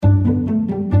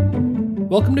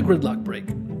Welcome to Gridlock Break,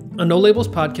 a No Labels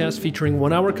podcast featuring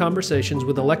one-hour conversations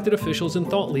with elected officials and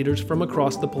thought leaders from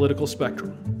across the political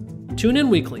spectrum. Tune in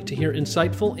weekly to hear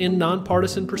insightful and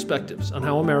nonpartisan perspectives on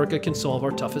how America can solve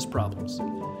our toughest problems.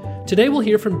 Today we'll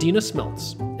hear from Dina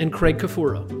Smeltz and Craig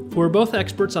Kafura, who are both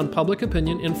experts on public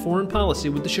opinion and foreign policy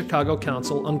with the Chicago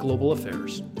Council on Global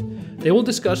Affairs. They will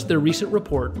discuss their recent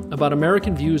report about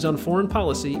American views on foreign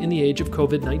policy in the age of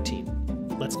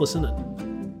COVID-19. Let's listen in.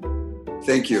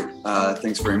 Thank you.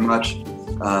 Thanks very much.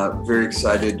 Very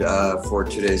excited for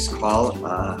today's call.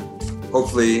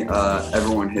 Hopefully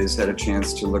everyone has had a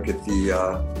chance to look at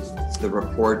the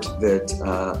report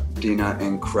that Dina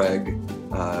and Craig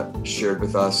shared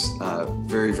with us.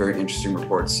 Very, very interesting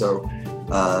report. So,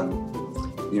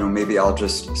 maybe I'll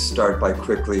just start by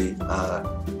quickly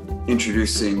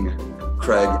introducing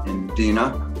Craig and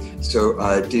Dina.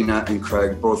 So Dina and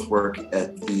Craig both work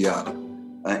at the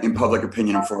in public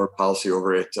opinion and foreign policy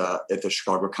over at the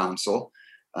Chicago Council.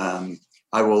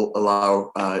 I will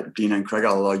allow Dina and Craig,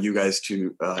 I'll allow you guys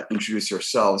to introduce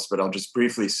yourselves, but I'll just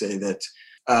briefly say that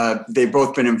they've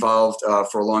both been involved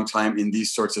for a long time in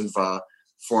these sorts of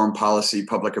foreign policy,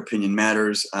 public opinion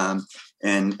matters.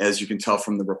 And as you can tell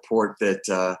from the report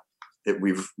that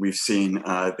we've seen,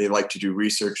 they like to do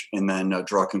research and then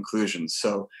draw conclusions.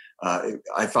 So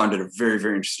I found it a very,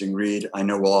 very interesting read. I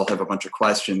know we'll all have a bunch of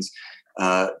questions.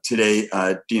 Today,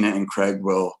 Dina and Craig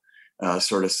will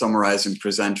sort of summarize and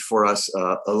present for us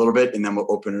a little bit, and then we'll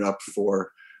open it up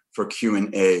for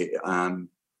Q&A. I'm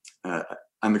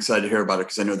excited to hear about it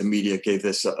because I know the media gave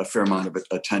this a fair amount of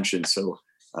attention. So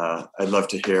I'd love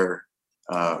to hear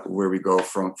where we go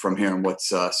from here and what's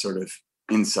sort of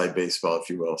inside baseball, if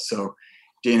you will. So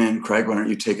Dina and Craig, why don't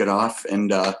you take it off?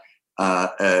 And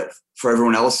for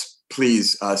everyone else,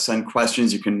 please send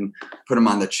questions. You can put them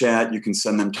on the chat. You can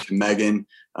send them to Megan,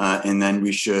 and then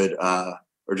we should,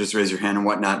 or just raise your hand and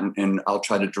whatnot, and I'll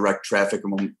try to direct traffic,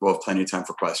 and we'll have plenty of time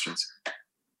for questions.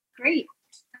 Great.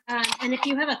 And if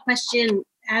you have a question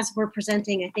as we're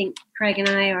presenting, I think Craig and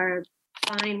I are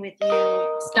fine with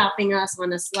you stopping us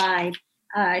on a slide.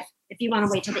 If you want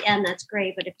to wait till the end, that's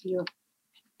great. But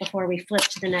before we flip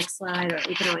to the next slide, or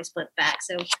we can always flip back.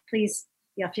 So please,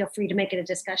 feel free to make it a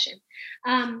discussion.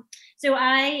 I'm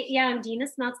Dina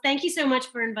Smeltz. Thank you so much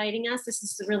for inviting us. This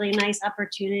is a really nice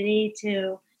opportunity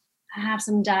to have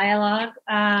some dialogue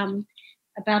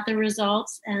about the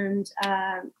results, and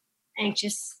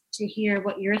anxious to hear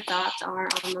what your thoughts are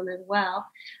on them as well.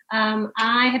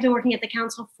 I have been working at the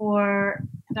council for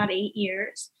about 8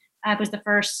 years. I was the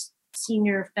first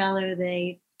senior fellow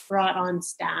they brought on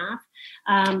staff.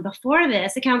 Before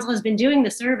this, the council has been doing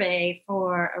the survey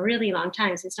for a really long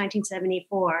time, since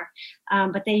 1974,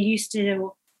 but they used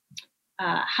to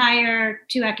hire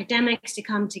 2 academics to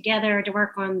come together to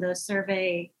work on the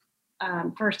survey,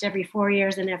 first every 4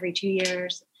 years and every 2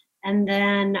 years, and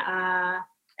then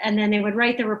they would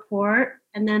write the report,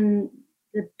 and then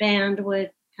the band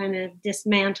would kind of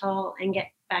dismantle and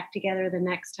get back together the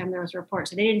next time there was a report.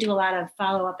 So they didn't do a lot of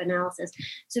follow-up analysis.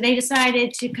 So they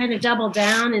decided to kind of double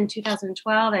down in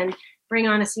 2012 and bring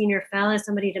on a senior fellow,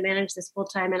 somebody to manage this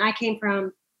full-time. And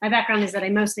my background is that I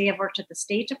mostly have worked at the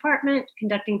State Department,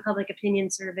 conducting public opinion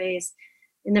surveys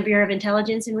in the Bureau of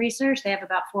Intelligence and Research. They have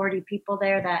about 40 people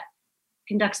there that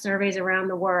conduct surveys around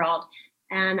the world.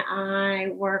 And I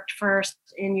worked first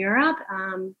in Europe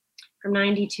from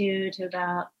 92 to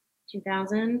about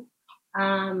 2000.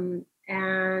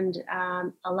 And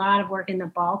a lot of work in the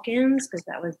Balkans, because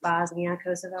that was Bosnia,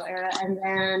 Kosovo era. And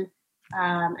then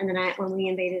when we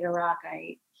invaded Iraq,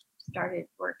 I started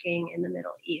working in the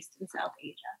Middle East and South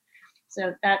Asia.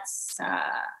 So that's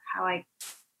how I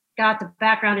got the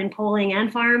background in polling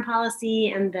and foreign policy.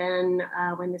 And then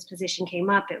when this position came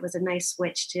up, it was a nice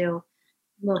switch to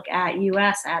look at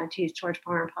U.S. attitudes towards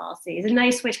foreign policy. It's a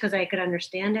nice switch because I could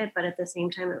understand it, but at the same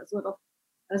time, I was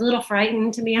a little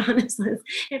frightened, to be honest.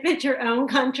 If it's your own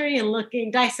country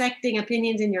and dissecting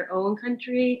opinions in your own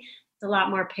country, it's a lot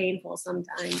more painful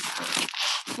sometimes.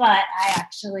 But I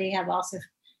actually have also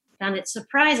found it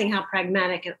surprising how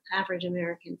pragmatic average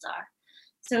Americans are.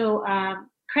 So,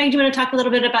 Craig, do you want to talk a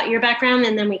little bit about your background,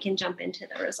 and then we can jump into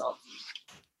the results?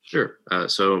 Sure.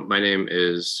 So my name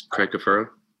is Craig Kafura.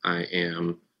 I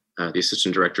am the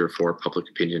Assistant Director for Public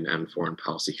Opinion and Foreign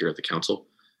Policy here at the Council.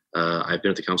 I've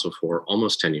been at the council for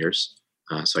almost 10 years,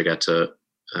 so I got to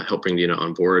help bring Dina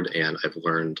on board, and I've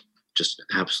learned just an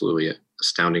absolutely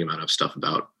astounding amount of stuff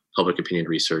about public opinion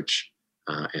research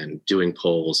and doing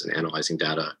polls and analyzing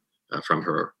data from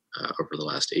her over the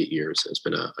last 8 years. It's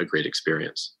been a great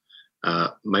experience.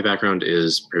 My background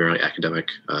is primarily academic,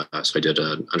 so I did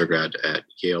an undergrad at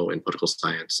Yale in political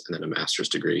science and then a master's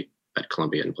degree at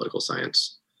Columbia in political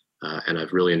science. And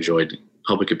I've really enjoyed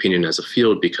public opinion as a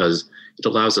field because it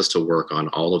allows us to work on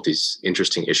all of these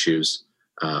interesting issues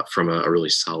from a really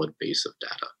solid base of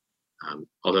data.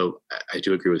 Although I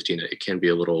do agree with Dina, it can be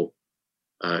a little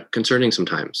concerning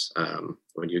sometimes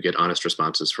when you get honest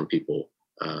responses from people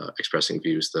expressing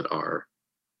views that are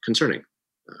concerning,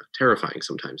 terrifying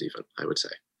sometimes even, I would say.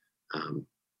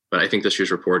 But I think this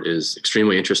year's report is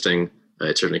extremely interesting.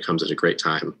 It certainly comes at a great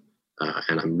time,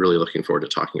 and I'm really looking forward to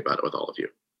talking about it with all of you.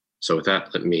 So with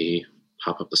that, let me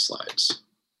pop up the slides.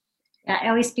 Yeah, I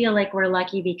always feel like we're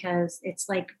lucky because it's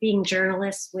like being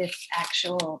journalists with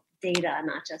actual data,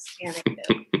 not just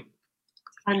anecdote.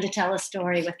 It's fun to tell a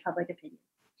story with public opinion.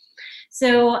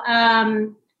 So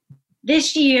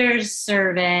this year's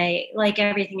survey, like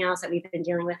everything else that we've been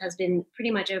dealing with, has been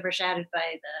pretty much overshadowed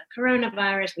by the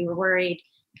coronavirus. We were worried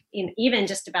even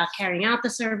just about carrying out the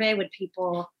survey. Would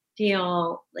people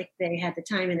feel like they had the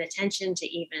time and attention to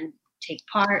even take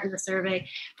part in the survey?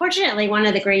 Fortunately, one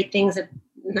of the great things,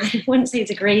 I wouldn't say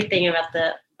it's a great thing about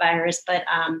the virus, but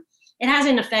it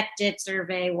hasn't affected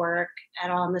survey work at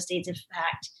all in the States. In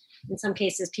fact, in some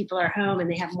cases, people are home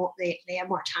and they have more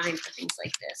time for things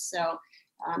like this. So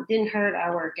didn't hurt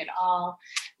our work at all.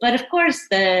 But of course,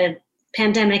 the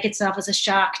pandemic itself was a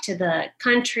shock to the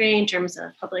country in terms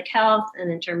of public health and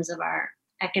in terms of our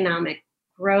economic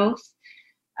growth.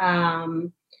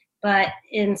 But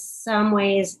in some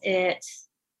ways, it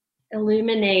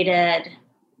illuminated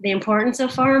the importance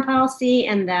of foreign policy,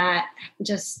 and that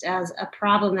just as a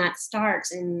problem that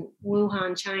starts in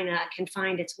Wuhan, China, can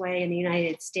find its way in the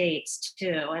United States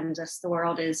too. And just the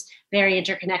world is very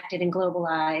interconnected and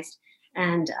globalized,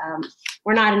 and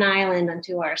we're not an island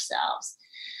unto ourselves.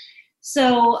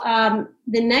 So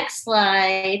the next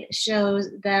slide shows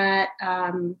that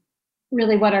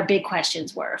really what our big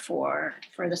questions were for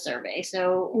the survey.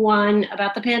 So one,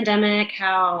 about the pandemic,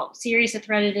 how serious a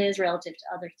threat it is relative to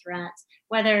other threats,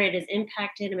 whether it has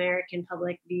impacted American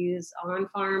public views on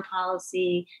foreign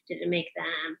policy. Did it make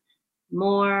them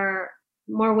more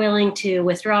willing to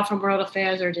withdraw from world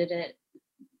affairs, or did it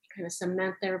kind of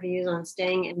cement their views on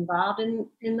staying involved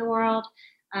in the world?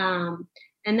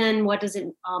 And then what does it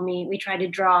all mean? We try to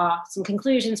draw some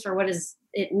conclusions for what does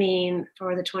it mean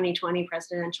for the 2020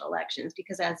 presidential elections,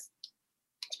 because as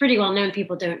it's pretty well known,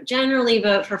 people don't generally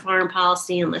vote for foreign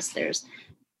policy unless there's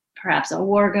perhaps a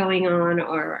war going on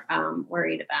or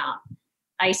worried about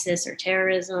ISIS or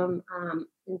terrorism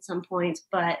in some points,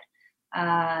 but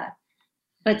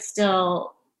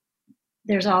still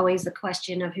there's always the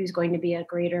question of who's going to be a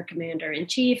greater commander in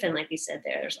chief. And like we said,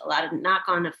 there's a lot of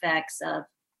knock-on effects of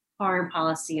foreign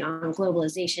policy on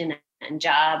globalization and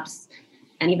jobs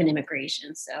and even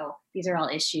immigration. So these are all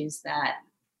issues that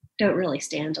don't really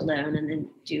stand alone and then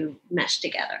do mesh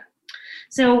together.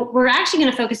 So we're actually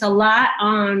going to focus a lot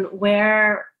on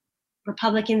where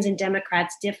Republicans and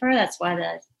Democrats differ. That's why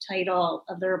the title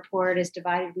of the report is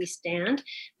Divided We Stand.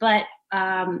 But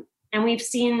and we've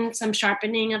seen some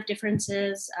sharpening of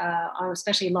differences, on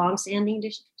especially long-standing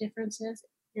differences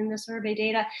in the survey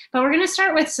data. But we're going to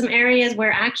start with some areas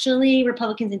where actually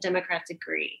Republicans and Democrats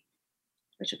agree,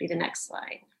 which will be the next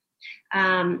slide.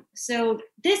 So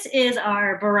this is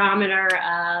our barometer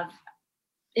of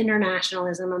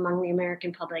internationalism among the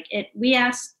American public. We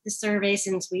asked the survey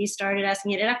since we started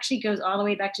asking it. It actually goes all the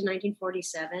way back to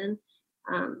 1947,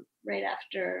 right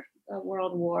after the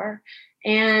World War.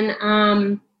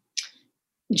 And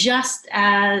just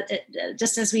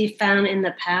as we found in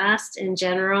the past, in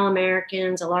general,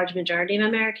 Americans, a large majority of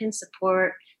Americans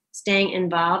support staying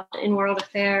involved in world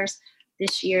affairs.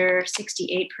 This year,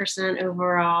 68%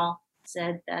 overall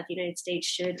said that the United States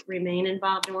should remain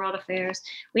involved in world affairs.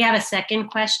 We have a second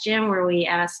question where we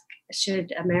ask,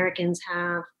 should Americans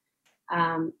have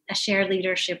a shared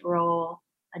leadership role,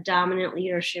 a dominant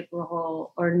leadership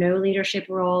role, or no leadership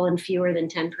role? And fewer than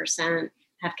 10%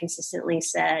 have consistently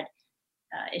said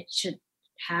it should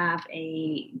have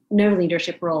a no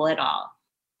leadership role at all.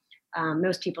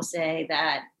 Most people say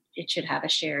that it should have a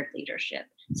shared leadership.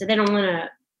 So they don't want to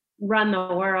run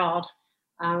the world.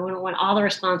 We don't want all the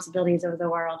responsibilities of the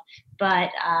world, but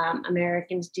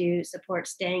Americans do support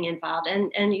staying involved.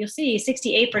 And you'll see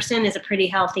 68% is a pretty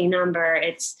healthy number.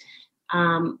 It's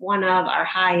one of our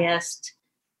highest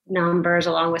numbers,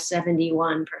 along with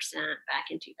 71% back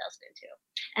in 2002.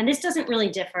 And this doesn't really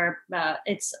differ.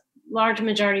 It's large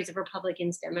majorities of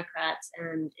Republicans, Democrats,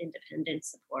 and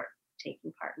independents support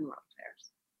taking part in world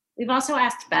affairs. We've also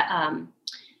asked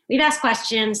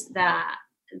questions that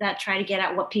try to get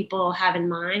at what people have in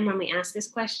mind when we ask this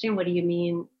question. What do you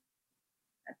mean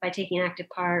by taking an active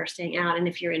part or staying out? And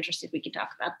if you're interested, we can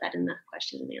talk about that in the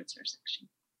question and answer section.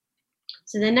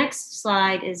 So the next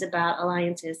slide is about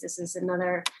alliances. This is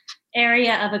another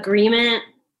area of agreement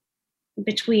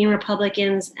between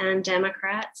Republicans and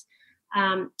Democrats.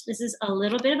 This is a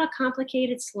little bit of a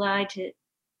complicated slide to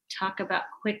talk about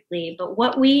quickly, but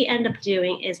what we end up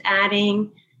doing is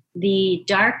adding the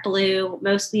dark blue,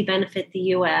 mostly benefit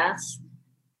the US,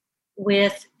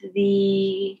 with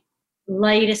the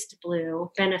lightest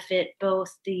blue, benefit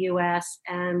both the US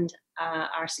and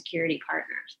our security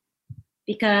partners.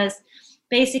 Because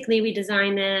basically we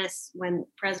designed this when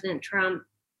President Trump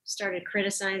started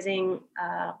criticizing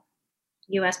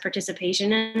US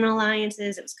participation in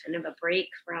alliances. It was kind of a break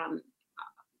from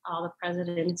all the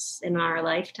presidents in our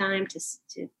lifetime to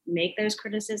make those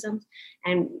criticisms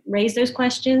and raise those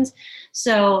questions.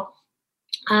 So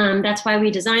that's why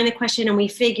we designed the question, and we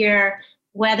figure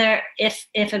whether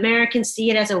if Americans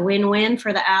see it as a win-win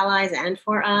for the allies and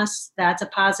for us, that's a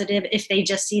positive. If they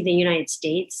just see the United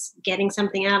States getting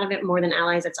something out of it more than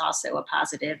allies, it's also a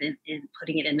positive in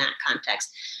putting it in that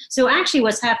context. So actually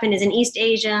what's happened is in East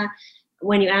Asia,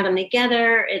 when you add them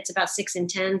together, it's about 6 in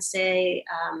 10 say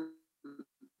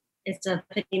it's of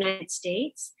the United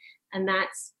States, and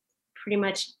that's pretty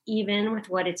much even with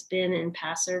what it's been in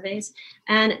past surveys.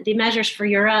 And the measures for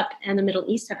Europe and the Middle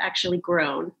East have actually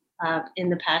grown in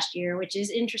the past year, which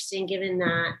is interesting given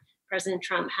that President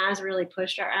Trump has really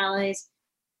pushed our allies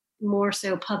more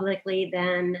so publicly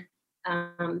than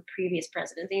previous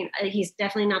presidents. He's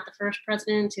definitely not the first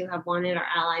president to have wanted our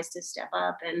allies to step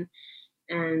up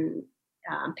and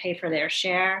pay for their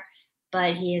share,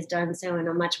 but he has done so in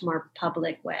a much more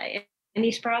public way. And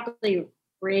he's probably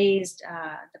raised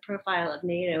the profile of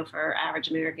NATO for average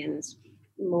Americans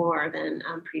more than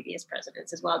previous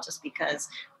presidents as well, just because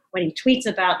when he tweets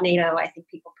about NATO, I think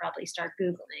people probably start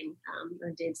Googling, or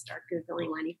did start Googling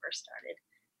when he first started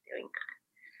doing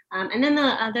that. And then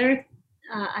the other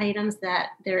items that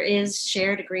there is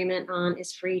shared agreement on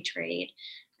is free trade.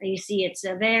 You see it's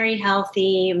a very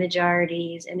healthy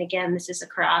majorities, and again, this is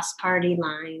across party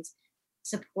lines,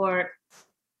 support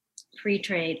free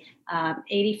trade.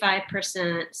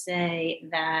 85% say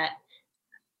that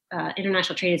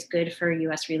international trade is good for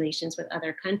U.S. relations with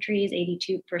other countries.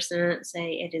 82%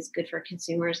 say it is good for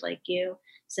consumers like you.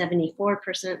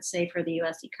 74% say for the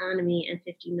U.S. economy, and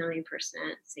 59%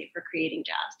 say for creating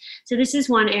jobs. So this is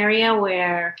one area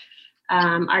where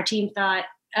our team thought,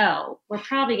 oh, we're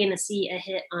probably going to see a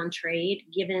hit on trade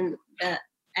given the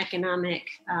economic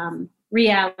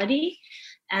reality.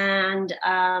 And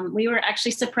we were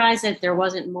actually surprised that there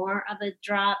wasn't more of a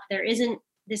drop. There isn't,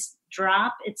 this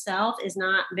drop itself is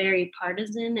not very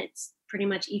partisan. It's pretty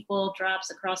much equal drops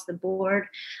across the board.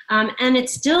 And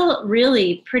it's still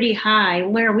really pretty high.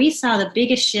 Where we saw the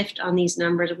biggest shift on these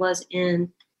numbers was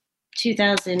in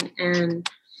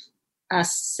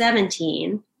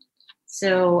 2017.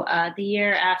 So the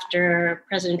year after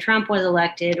President Trump was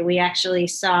elected, we actually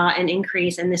saw an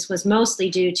increase, and this was mostly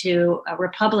due to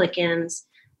Republicans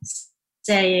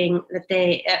saying that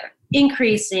they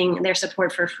increasing their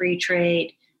support for free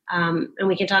trade. And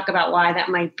we can talk about why that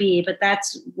might be, but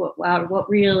that's what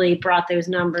really brought those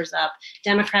numbers up.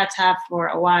 Democrats have for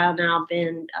a while now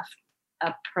been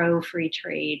a pro-free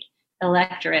trade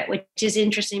electorate, which is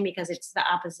interesting because it's the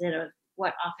opposite of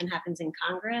what often happens in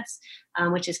Congress,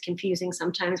 which is confusing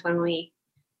sometimes when we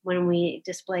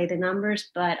display the numbers.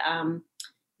 But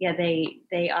yeah,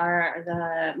 they are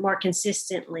the more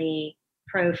consistently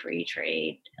pro-free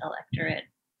trade electorate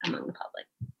among the public.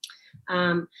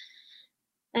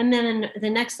 And then the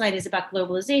next slide is about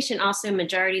globalization. Also,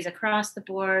 majorities across the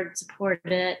board support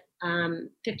it.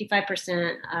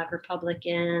 55% of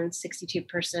Republicans,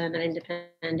 62% of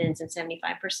independents, and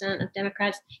 75% of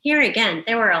Democrats. Here again,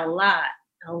 there were a lot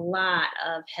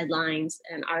of headlines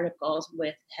and articles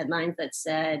with headlines that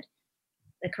said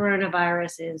the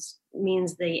coronavirus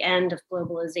means the end of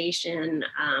globalization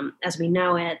as we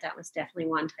know it. That was definitely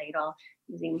one title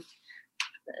using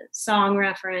the song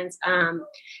reference.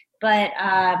 But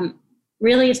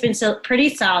really, it's been pretty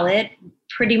solid,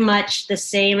 pretty much the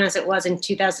same as it was in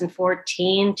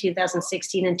 2014,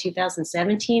 2016, and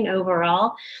 2017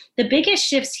 overall. The biggest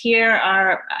shifts here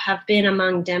have been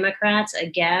among Democrats,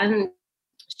 again,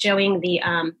 showing the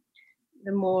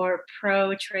more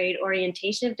pro-trade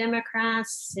orientation of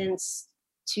Democrats. Since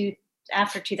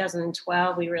after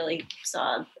 2012, we really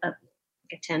saw a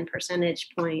 10 percentage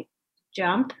point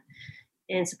jump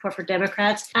in support for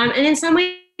Democrats. And in some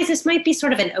ways, this might be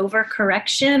sort of an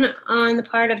overcorrection on the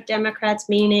part of Democrats,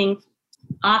 meaning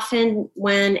often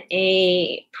when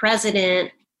the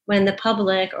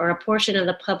public or a portion of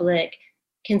the public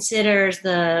considers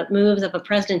the moves of a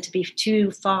president to be too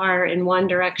far in one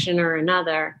direction or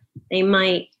another, they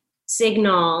might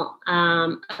signal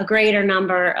a greater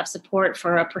number of support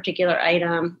for a particular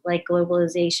item like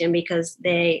globalization, because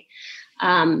they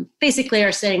basically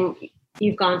are saying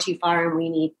you've gone too far and we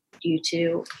need you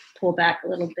to pull back a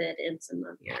little bit in some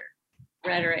of your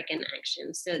rhetoric and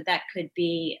action. So that could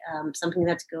be something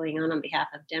that's going on behalf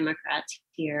of Democrats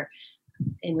here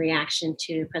in reaction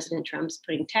to President Trump's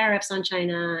putting tariffs on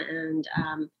China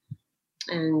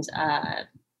and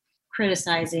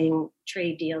criticizing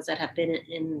trade deals that have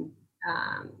been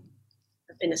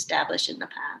established in the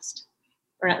past,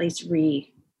 or at least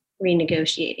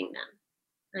renegotiating them.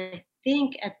 I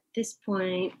think at this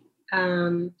point,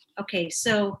 okay,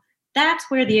 so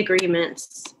that's where the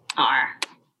agreements are.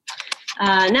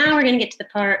 Now we're going to get to the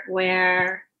part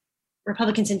where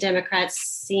Republicans and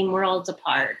Democrats seem worlds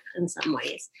apart in some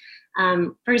ways.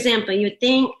 For example, you would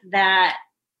think that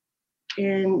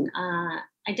in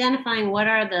identifying what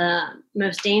are the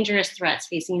most dangerous threats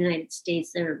facing the United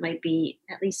States, there might be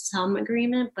at least some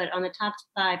agreement, but on the top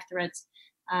 5 threats,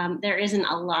 there isn't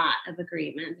a lot of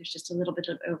agreement. There's just a little bit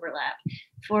of overlap.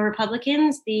 For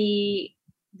Republicans, the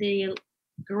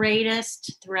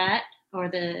greatest threat, or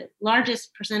the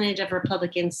largest percentage of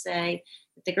Republicans say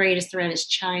that the greatest threat is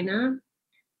China,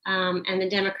 and the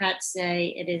Democrats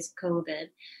say it is COVID.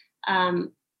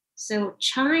 So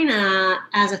China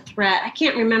as a threat, I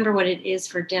can't remember what it is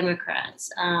for Democrats,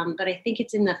 but I think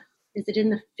it's is it in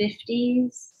the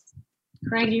 50s?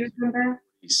 Craig, do you remember?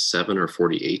 7 or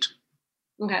 48.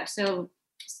 Okay, so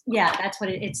yeah, that's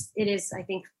what it is, I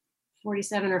think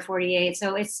 47 or 48.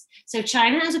 So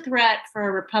China as a threat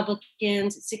for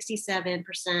Republicans,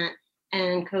 67%,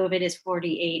 and COVID is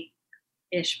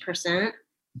 48-ish%.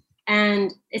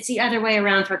 And it's the other way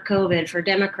around for COVID. For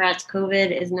Democrats,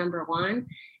 COVID is number 1,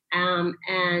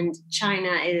 and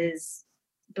China is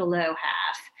below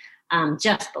half,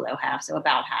 just below half, so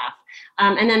about half.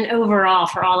 And then overall,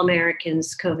 for all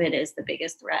Americans, COVID is the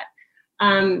biggest threat.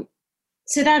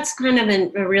 So that's kind of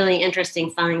a really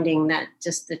interesting finding, that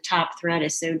just the top threat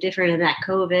is so different, and that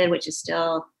COVID, which is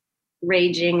still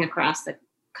raging across the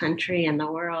country and the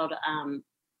world,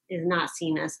 is not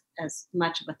seen as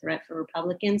much of a threat for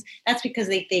Republicans. That's because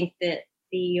they think that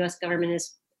the U.S. government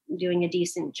is doing a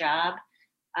decent job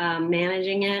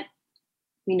managing it.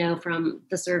 We know from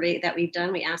the survey that we've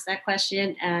done, we asked that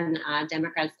question, and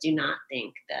Democrats do not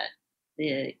think that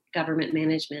the government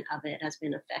management of it has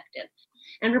been effective.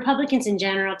 And Republicans in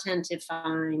general tend to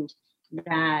find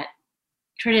that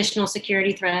traditional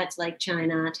security threats like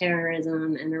China,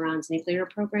 terrorism, and Iran's nuclear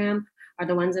program are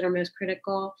the ones that are most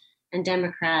critical. And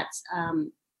Democrats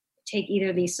take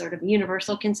either these sort of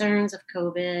universal concerns of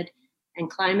COVID and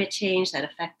climate change that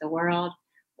affect the world,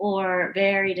 or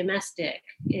very domestic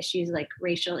issues like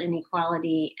racial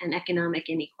inequality and economic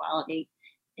inequality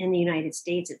in the United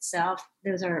States itself.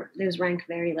 Those rank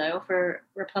very low for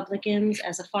Republicans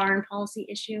as a foreign policy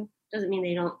issue. Doesn't mean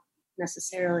they don't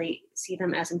necessarily see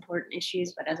them as important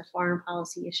issues, but as a foreign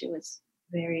policy issue, it's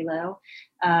very low.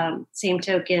 Same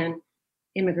token,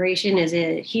 immigration is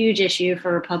a huge issue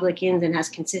for Republicans and has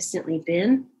consistently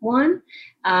been one,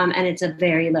 and it's a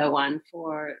very low one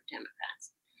for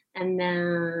Democrats. And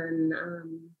then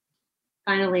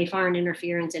finally, foreign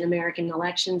interference in American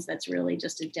elections, that's really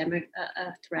just a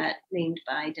threat named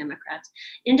by Democrats.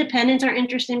 Independents are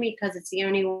interesting because it's the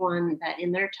only one that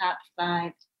in their top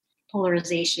 5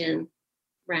 polarization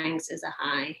ranks as a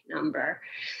high number.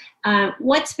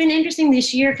 What's been interesting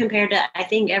this year compared to, I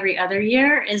think, every other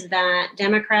year is that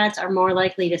Democrats are more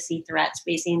likely to see threats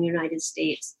facing the United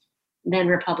States than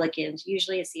Republicans.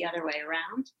 Usually it's the other way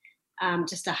around,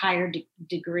 just a higher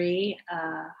degree,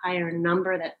 higher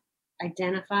number that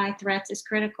identify threats as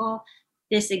critical.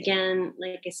 This, again,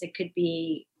 like I said, could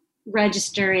be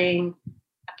registering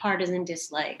a partisan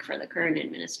dislike for the current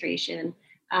administration,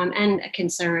 and a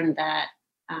concern that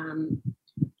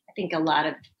I think a lot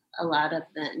of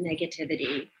the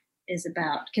negativity is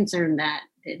about concern that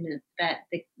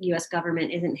the U.S.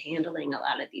 government isn't handling a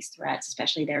lot of these threats,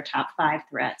 especially their top 5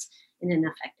 threats, in an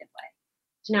effective way.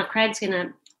 So now Craig's going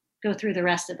to go through the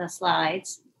rest of the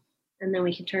slides, and then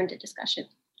we can turn to discussion.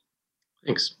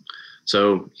 Thanks.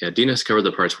 So yeah, Dina has covered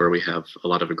the parts where we have a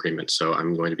lot of agreement. So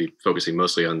I'm going to be focusing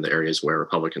mostly on the areas where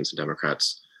Republicans and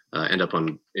Democrats end up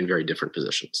in very different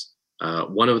positions.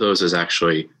 One of those is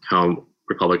actually how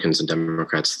Republicans and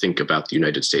Democrats think about the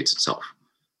United States itself.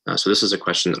 So this is a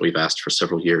question that we've asked for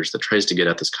several years that tries to get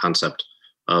at this concept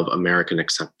of American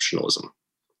exceptionalism.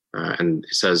 And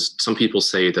it says, some people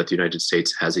say that the United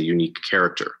States has a unique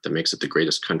character that makes it the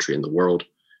greatest country in the world,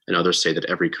 and others say that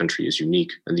every country is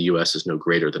unique and the US is no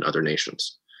greater than other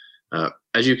nations.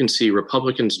 As you can see,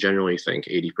 Republicans generally think,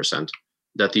 80%,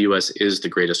 that the US is the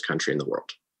greatest country in the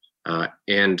world.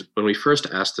 And when we first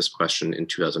asked this question in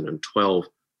 2012,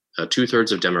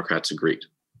 2/3 of Democrats agreed.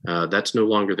 That's no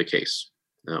longer the case.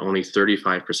 Only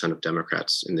 35% of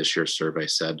Democrats in this year's survey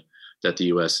said that the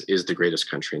US is the greatest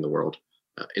country in the world.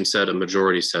 Instead, a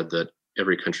majority said that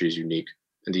every country is unique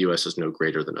and the US is no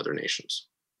greater than other nations.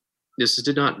 This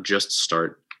did not just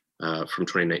start from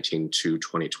 2019 to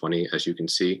 2020. As you can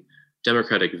see,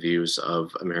 Democratic views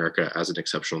of America as an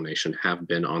exceptional nation have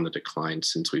been on the decline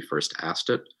since we first asked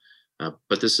it.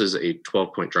 But this is a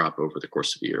 12-point drop over the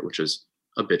course of the year, which is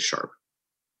a bit sharp.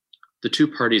 The two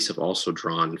parties have also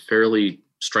drawn fairly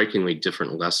strikingly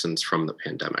different lessons from the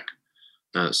pandemic.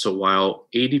 So while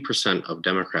 80% of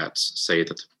Democrats say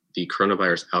that the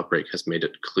coronavirus outbreak has made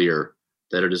it clear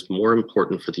that it is more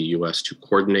important for the US to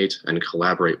coordinate and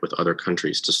collaborate with other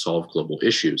countries to solve global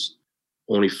issues,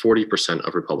 only 40%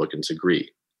 of Republicans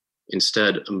agree.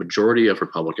 Instead, a majority of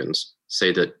Republicans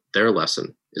say that their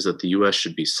lesson is that the US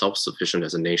should be self-sufficient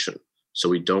as a nation, so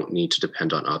we don't need to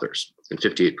depend on others. And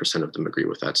 58% of them agree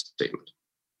with that statement.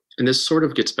 And this sort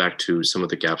of gets back to some of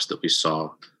the gaps that we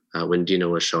saw when Dina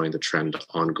was showing the trend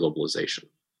on globalization.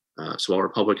 So while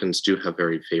Republicans do have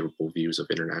very favorable views of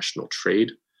international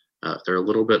trade, they're a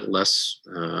little bit less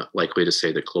likely to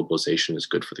say that globalization is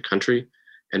good for the country.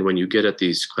 And when you get at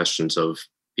these questions of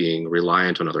being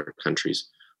reliant on other countries,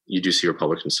 you do see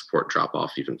Republican support drop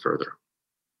off even further.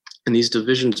 And these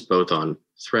divisions, both on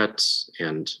threats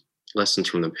and lessons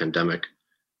from the pandemic,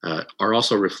 are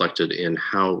also reflected in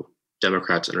how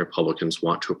Democrats and Republicans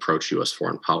want to approach US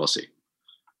foreign policy.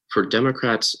 For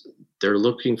Democrats, they're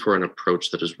looking for an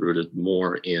approach that is rooted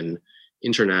more in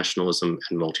internationalism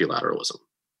and multilateralism.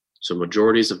 So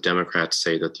majorities of Democrats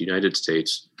say that the United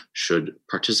States should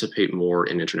participate more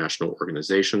in international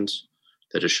organizations,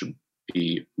 that it should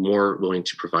be more willing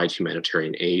to provide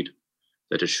humanitarian aid,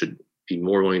 that it should be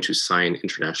more willing to sign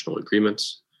international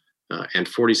agreements, and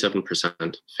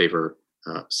 47% favor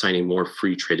signing more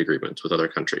free trade agreements with other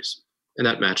countries. And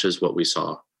that matches what we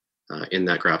saw in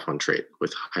that graph on trade,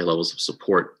 with high levels of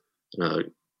support and a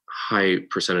high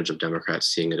percentage of Democrats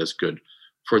seeing it as good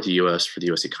for the US, for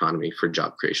the US economy, for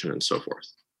job creation, and so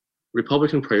forth.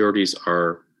 Republican priorities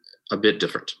are a bit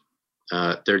different.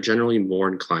 They're generally more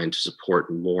inclined to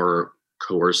support more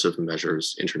coercive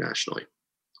measures internationally.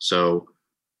 So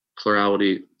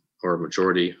plurality or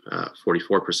majority,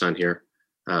 44% here,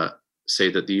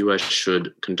 say that the US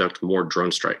should conduct more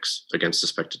drone strikes against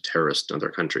suspected terrorists in other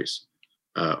countries.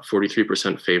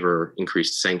 43% favor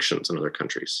increased sanctions in other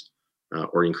countries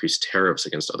or increased tariffs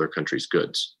against other countries'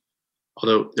 goods.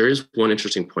 Although there is one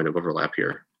interesting point of overlap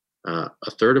here.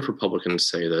 A third of Republicans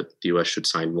say that the US should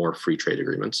sign more free trade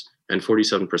agreements, and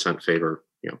 47% favor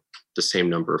the same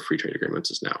number of free trade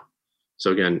agreements as now.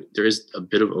 So again, there is a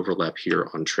bit of overlap here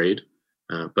on trade,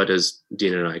 but as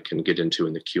Dina and I can get into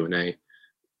in the Q&A,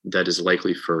 that is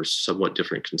likely for somewhat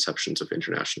different conceptions of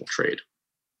international trade.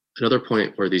 Another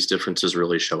point where these differences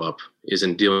really show up is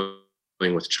in dealing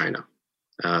with China.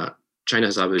 China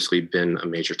has obviously been a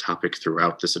major topic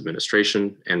throughout this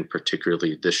administration, and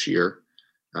particularly this year,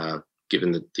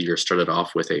 given that the year started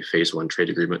off with a phase one trade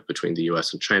agreement between the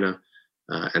US and China,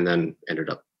 and then ended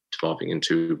up devolving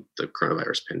into the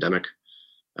coronavirus pandemic.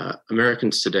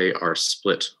 Americans today are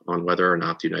split on whether or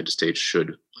not the United States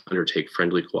should undertake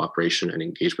friendly cooperation and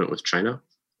engagement with China,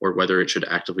 or whether it should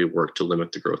actively work to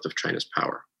limit the growth of China's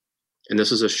power. And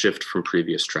this is a shift from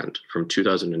previous trend. From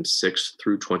 2006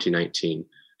 through 2019,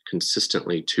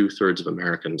 consistently 2/3 of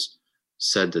Americans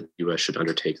said that the US should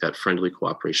undertake that friendly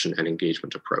cooperation and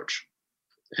engagement approach.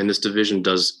 And this division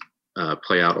does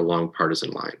play out along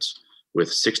partisan lines,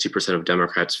 with 60% of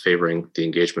Democrats favoring the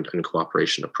engagement and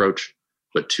cooperation approach,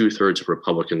 but 2/3 of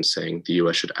Republicans saying the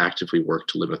US should actively work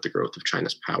to limit the growth of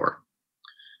China's power.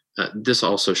 This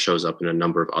also shows up in a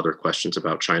number of other questions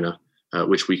about China,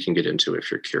 which we can get into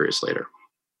if you're curious later.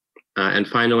 And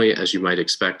finally, as you might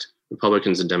expect,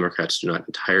 Republicans and Democrats do not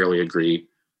entirely agree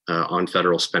on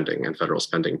federal spending and federal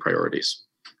spending priorities.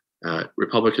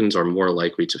 Republicans are more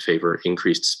likely to favor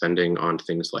increased spending on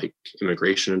things like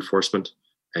immigration enforcement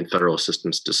and federal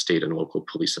assistance to state and local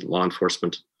police and law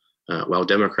enforcement, while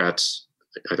Democrats,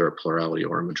 either a plurality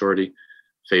or a majority,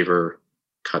 favor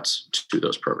cuts to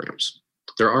those programs.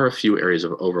 There are a few areas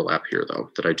of overlap here,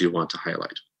 though, that I do want to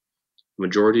highlight.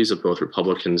 Majorities of both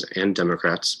Republicans and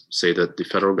Democrats say that the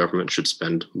federal government should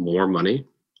spend more money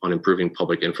on improving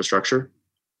public infrastructure,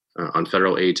 on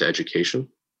federal aid to education,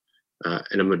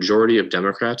 and a majority of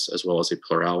Democrats, as well as a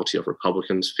plurality of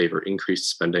Republicans, favor increased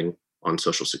spending on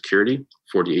Social Security,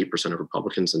 48% of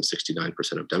Republicans and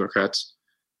 69% of Democrats,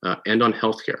 and on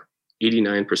healthcare,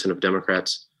 89% of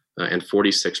Democrats and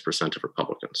 46% of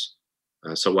Republicans.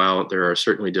 So while there are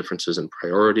certainly differences in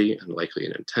priority and likely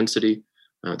in intensity,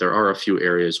 there are a few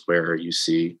areas where you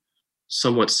see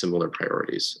somewhat similar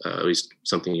priorities, at least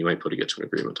something you might put to get to an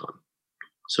agreement on.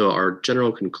 So our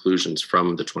general conclusions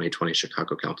from the 2020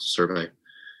 Chicago Council Survey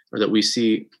are that we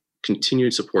see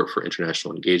continued support for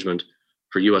international engagement,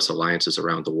 for US alliances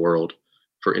around the world,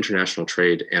 for international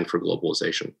trade, and for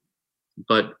globalization.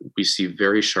 But we see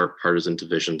very sharp partisan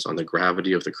divisions on the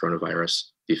gravity of the coronavirus,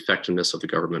 the effectiveness of the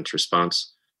government's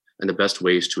response, and the best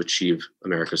ways to achieve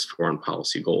America's foreign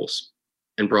policy goals.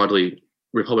 And broadly,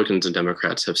 Republicans and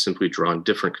Democrats have simply drawn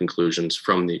different conclusions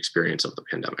from the experience of the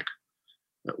pandemic.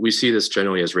 We see this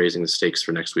generally as raising the stakes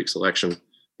for next week's election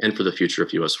and for the future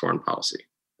of US foreign policy.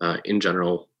 In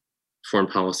general, foreign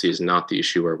policy is not the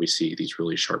issue where we see these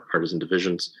really sharp partisan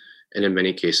divisions, and in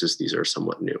many cases, these are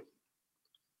somewhat new.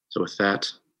 So with that,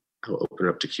 I'll open it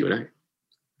up to Q&A.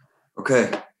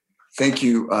 Okay, thank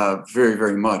you very,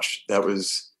 very much. That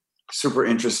was super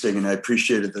interesting, and I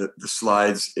appreciated the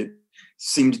slides. It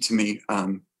seemed to me,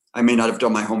 I may not have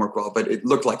done my homework well, but it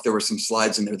looked like there were some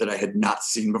slides in there that I had not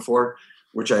seen before,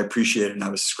 which I appreciated, and I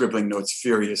was scribbling notes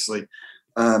furiously.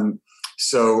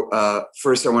 So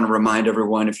first, I want to remind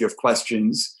everyone, if you have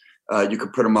questions, you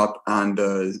could put them up on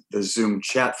the Zoom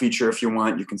chat feature if you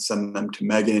want. You can send them to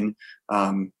Megan,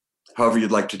 however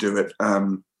you'd like to do it.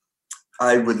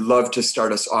 I would love to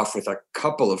start us off with a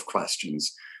couple of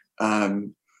questions. I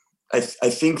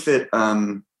think that,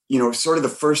 sort of the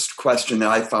first question that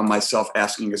I found myself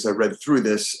asking as I read through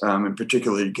this, and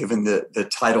particularly given the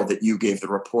title that you gave the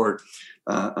report,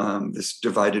 this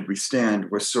Divided We Stand,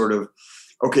 was sort of,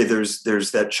 okay, there's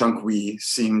that chunk we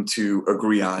seem to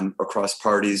agree on across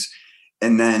parties,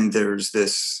 and then there's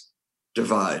this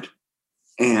divide.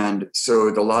 And so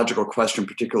the logical question,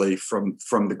 particularly from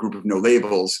the group of No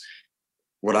Labels,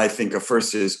 what I think of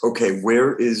first is, okay,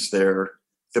 where is there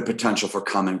the potential for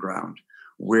common ground?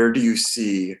 Where do you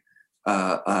see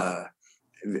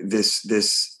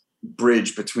this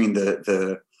bridge between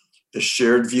the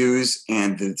shared views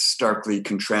and the starkly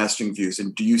contrasting views?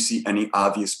 And do you see any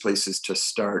obvious places to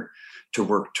start to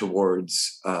work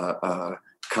towards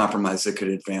compromise that could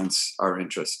advance our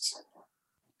interests?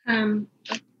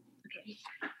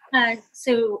 Okay.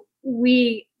 So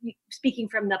we, speaking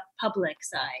from the public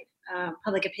side,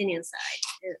 public opinion side,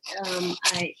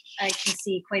 I can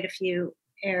see quite a few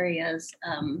areas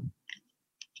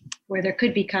where there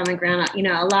could be common ground.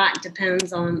 A lot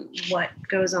depends on what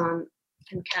goes on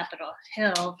in Capitol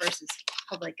Hill versus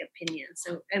public opinion.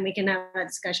 So, and we can have that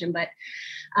discussion, but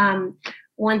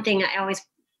one thing I always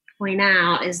point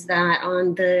out is that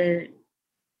on the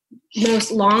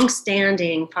most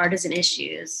long-standing partisan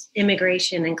issues,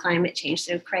 immigration and climate change.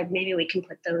 So Craig, maybe we can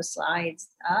put those slides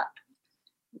up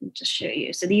and just show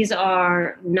you. So these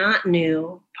are not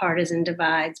new partisan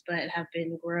divides, but have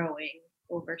been growing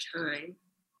over time.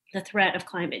 The threat of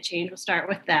climate change, we'll start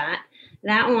with that.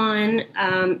 That one,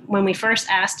 when we first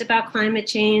asked about climate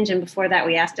change, and before that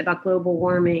we asked about global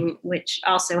warming, which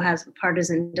also has a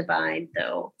partisan divide,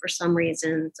 though for some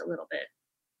reason it's a little bit,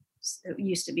 it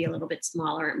used to be a little bit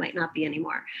smaller, it might not be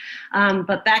anymore.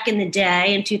 But back in the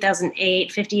day, in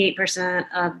 2008, 58%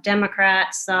 of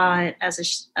Democrats saw it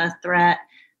as a threat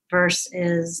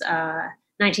versus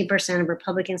 19% of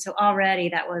Republicans. So already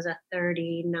that was a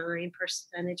 39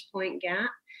 percentage point gap.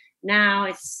 Now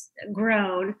it's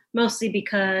grown mostly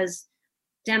because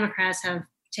Democrats have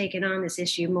taken on this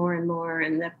issue more and more,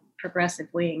 and the progressive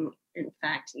wing, in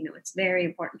fact, it's very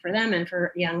important for them and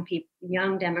for young people,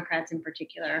 young Democrats in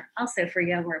particular, also for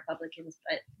young Republicans,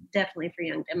 but definitely for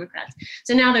young Democrats.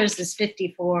 So now there's this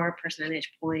 54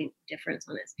 percentage point difference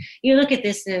on this. You look at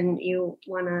this and you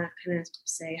want to kind of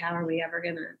say, how are we ever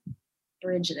going to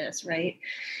bridge this, right?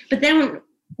 But then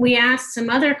we asked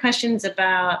some other questions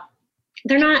about,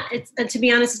 they're not, to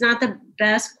be honest, it's not the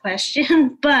best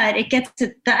question, but it gets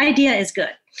to, the idea is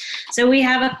good. So we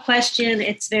have a question,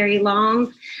 it's very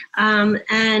long,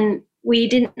 and we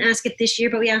didn't ask it this year,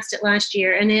 but we asked it last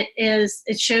year, and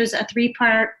it shows a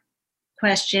 3-part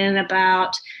question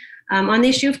about, on the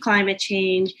issue of climate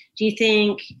change, do you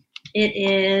think it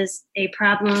is a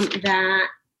problem that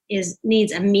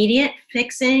needs immediate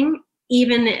fixing,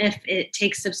 even if it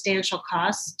takes substantial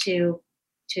costs to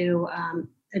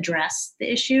address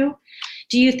the issue?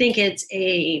 Do you think it's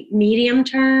a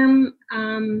medium-term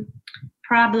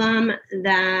problem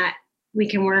that we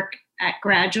can work at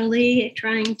gradually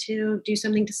trying to do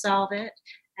something to solve it,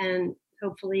 and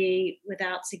hopefully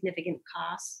without significant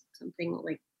costs, something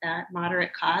like that,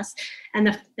 moderate costs? And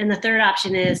the third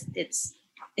option is it's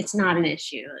not an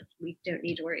issue. We don't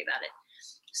need to worry about it.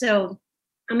 So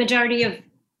a majority of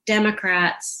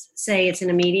Democrats say it's an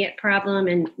immediate problem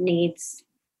and we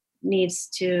need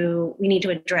to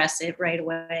address it right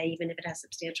away, even if it has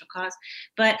substantial cause.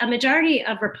 But a majority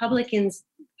of Republicans,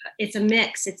 it's a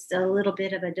mix. It's a little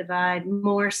bit of a divide.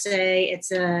 More say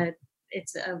it's a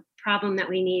problem that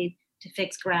we need to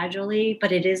fix gradually,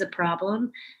 but it is a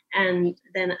problem. And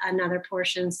then another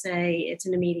portion say it's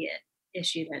an immediate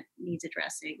issue that needs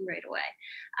addressing right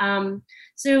away.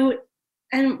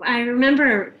 And I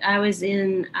remember I was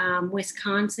in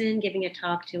Wisconsin giving a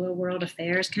talk to a World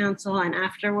Affairs Council, and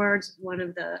afterwards, one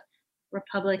of the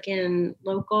Republican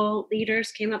local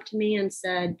leaders came up to me and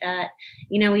said that,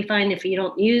 we find if you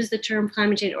don't use the term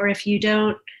climate change, or if you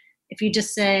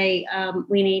just say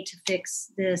we need to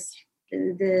fix this,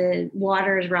 the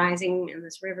water is rising in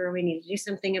this river, we need to do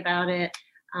something about it,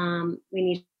 we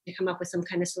need to come up with some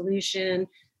kind of solution.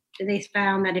 They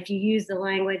found that if you use the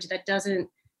language that doesn't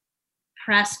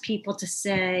press people to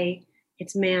say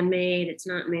it's man-made, it's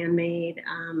not man-made,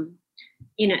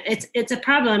 it's a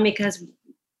problem because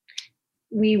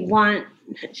we want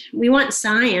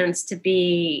science to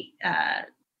be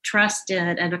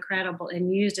trusted and credible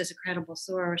and used as a credible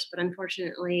source, but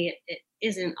unfortunately it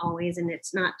isn't always, and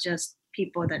it's not just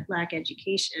people that lack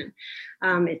education.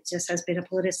 It just has been a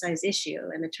politicized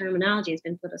issue, and the terminology has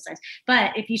been politicized.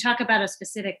 But if you talk about a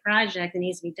specific project that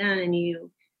needs to be done and you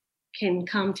can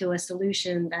come to a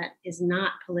solution that is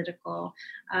not political,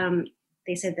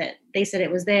 they said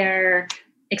it was their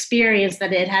experience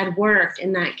that it had worked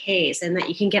in that case, and that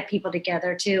you can get people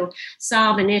together to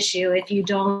solve an issue if you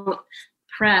don't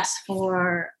press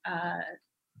for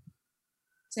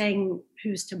saying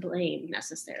who's to blame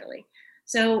necessarily.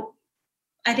 So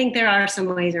I think there are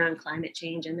some ways around climate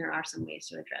change, and there are some ways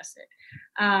to address it.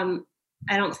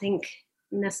 I don't think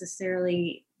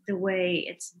necessarily the way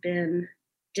it's been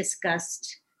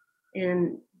discussed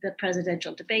in the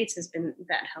presidential debates has been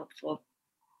that helpful,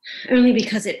 only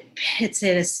because it pits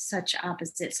it as such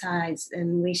opposite sides,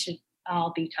 and we should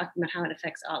all be talking about how it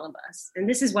affects all of us. And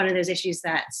this is one of those issues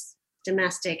that's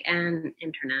domestic and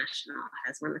international,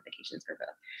 has ramifications for both.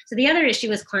 So the other issue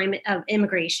is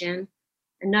immigration,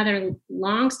 another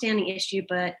long-standing issue,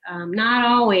 but not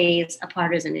always a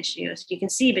partisan issue. As you can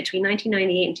see, between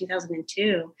 1998 and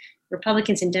 2002,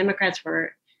 Republicans and Democrats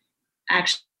were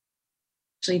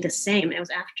actually the same. It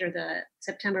was after the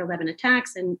September 11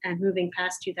 attacks and moving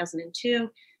past 2002,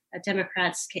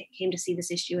 Democrats came to see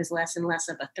this issue as less and less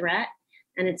of a threat,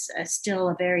 and it's still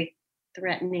a very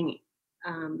threatening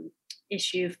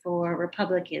issue for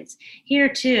Republicans. Here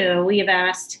too, we have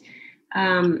asked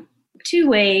two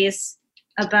ways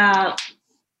about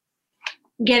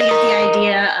getting at the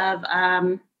idea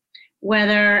of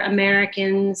whether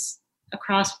Americans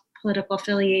across political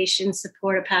affiliations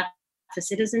support a path to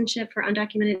citizenship for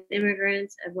undocumented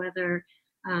immigrants, and whether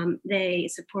they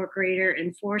support greater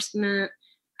enforcement,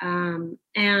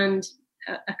 and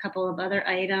a couple of other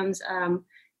items.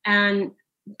 And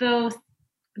both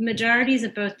majorities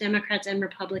of both Democrats and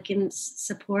Republicans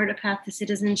support a path to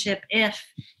citizenship if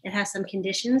it has some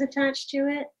conditions attached to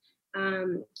it.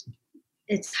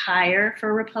 It's higher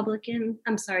for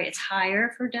it's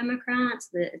higher for Democrats.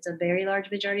 It's a very large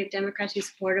majority of Democrats who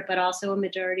support it, but also a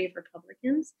majority of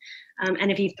Republicans. And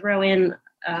if you throw in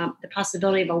the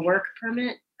possibility of a work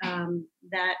permit,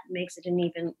 that makes it an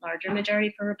even larger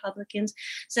majority for Republicans.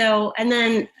 So, and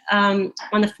then on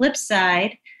the flip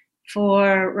side,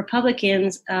 for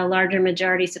Republicans, a larger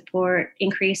majority support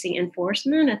increasing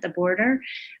enforcement at the border,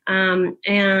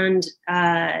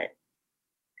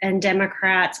 and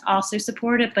Democrats also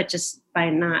support it, but just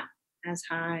by not as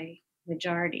high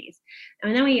majorities.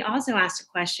 And then we also asked a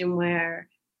question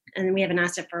and we haven't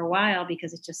asked it for a while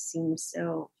because it just seems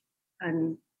so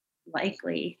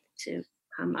unlikely to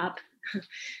come up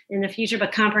in the future,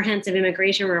 but comprehensive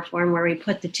immigration reform, where we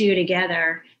put the two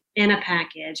together in a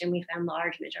package, and we found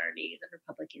large majorities of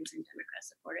Republicans and Democrats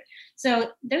support it.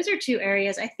 So those are two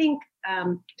areas. I think,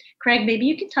 Craig, maybe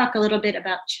you could talk a little bit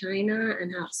about China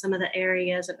and how some of the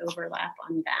areas of overlap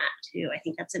on that too. I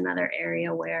think that's another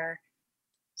area where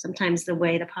sometimes the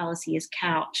way the policy is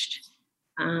couched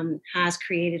has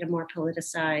created a more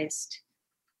politicized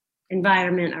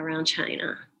environment around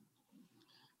China.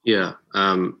 Yeah,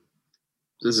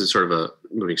 this is sort of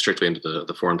moving strictly into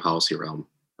the foreign policy realm.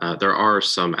 There are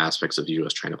some aspects of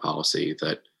U.S.-China policy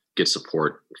that get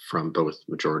support from both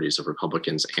majorities of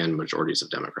Republicans and majorities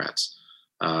of Democrats.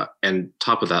 And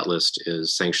top of that list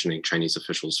is sanctioning Chinese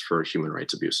officials for human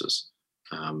rights abuses.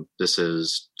 This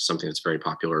is something that's very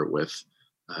popular with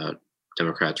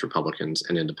Democrats, Republicans,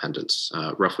 and independents,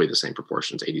 roughly the same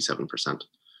proportions, 87%.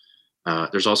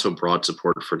 There's also broad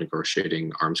support for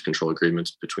negotiating arms control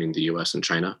agreements between the U.S. and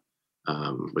China.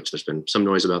 which there's been some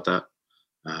noise about that.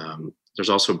 There's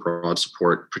also broad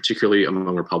support, particularly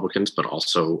among Republicans, but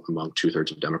also among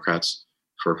 2/3 of Democrats,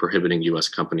 for prohibiting U.S.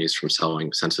 companies from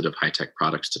selling sensitive high-tech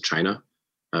products to China.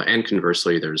 And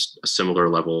conversely, there's a similar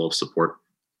level of support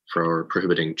for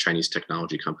prohibiting Chinese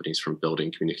technology companies from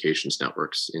building communications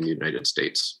networks in the United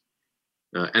States.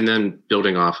 And then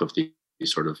building off of the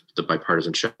sort of the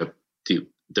bipartisanship,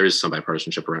 there is some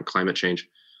bipartisanship around climate change.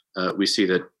 We see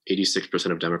that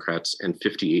 86% of Democrats and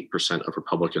 58% of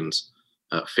Republicans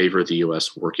favor the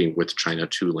U.S. working with China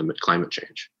to limit climate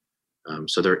change.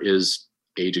 So there is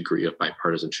a degree of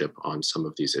bipartisanship on some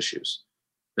of these issues.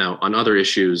 Now, on other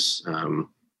issues,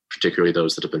 particularly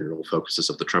those that have been real focuses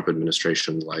of the Trump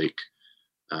administration, like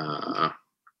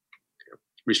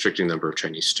restricting the number of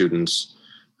Chinese students,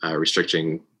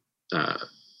 restricting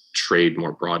trade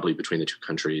more broadly between the two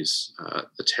countries,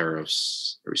 the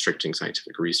tariffs, restricting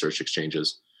scientific research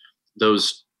exchanges,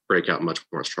 those break out much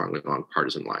more strongly along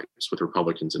partisan lines, with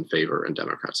Republicans in favor and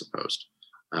Democrats opposed.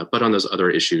 But on those other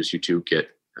issues, you do get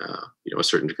a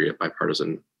certain degree of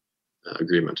bipartisan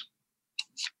agreement.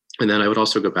 And then I would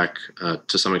also go back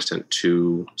to some extent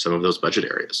to some of those budget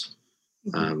areas.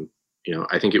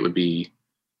 I think it would be,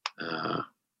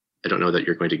 I don't know that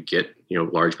you're going to get,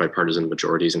 large bipartisan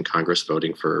majorities in Congress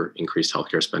voting for increased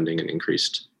healthcare spending and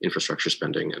increased infrastructure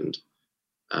spending and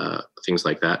things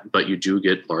like that. But you do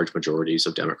get large majorities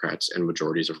of Democrats and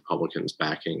majorities of Republicans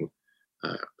backing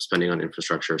spending on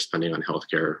infrastructure, spending on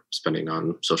healthcare, spending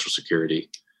on Social Security,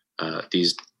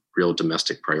 these real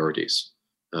domestic priorities.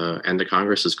 And the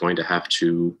Congress is going to have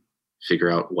to figure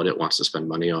out what it wants to spend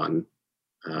money on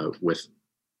with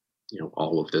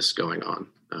all of this going on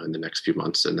in the next few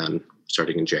months, and then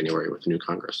starting in January with the new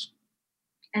Congress.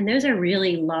 And those are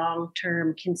really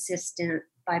long-term, consistent,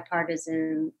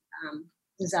 bipartisan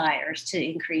desires to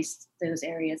increase those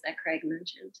areas that Craig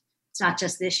mentioned. It's not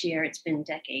just this year, it's been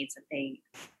decades that they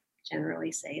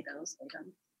generally say those.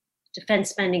 Defense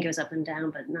spending goes up and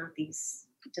down, but not these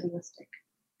domestic.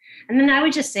 And then I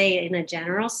would just say, in a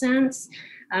general sense,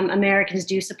 Americans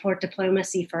do support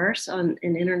diplomacy first in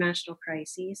international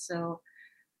crises. So,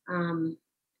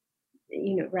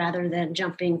 rather than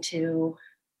jumping to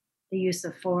the use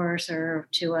of force or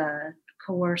to a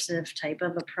coercive type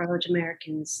of approach,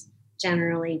 Americans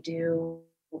generally do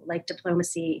like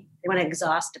diplomacy. They want to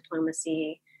exhaust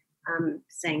diplomacy,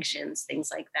 sanctions,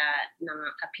 things like that,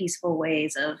 not peaceful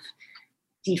ways of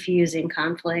defusing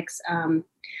conflicts. And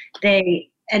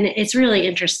it's really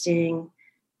interesting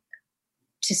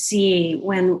to see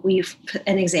when we've put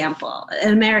an example.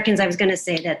 Americans, I was going to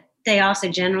say that they also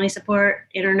generally support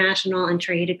international and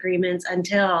trade agreements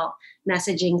until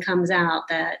messaging comes out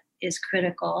that is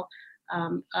critical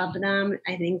of them.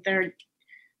 I think they're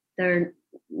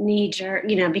knee-jerk,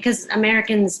 because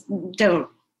Americans don't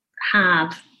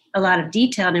have a lot of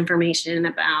detailed information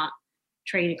about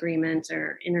trade agreements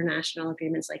or international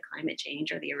agreements like climate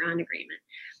change or the Iran agreement.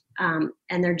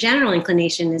 And their general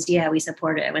inclination is, yeah, we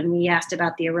support it. When we asked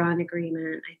about the Iran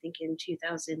agreement, I think in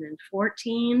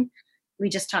 2014, we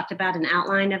just talked about an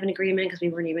outline of an agreement because we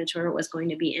weren't even sure what was going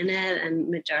to be in it, and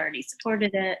majority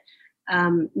supported it.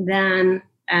 Then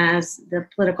as the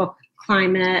political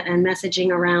climate and messaging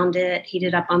around it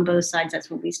heated up on both sides, that's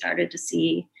when we started to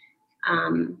see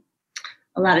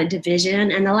a lot of division.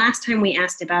 And the last time we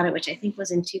asked about it, which I think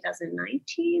was in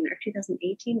 2019 or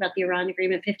 2018, about the Iran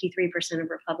agreement, 53% of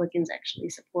Republicans actually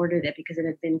supported it because it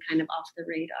had been kind of off the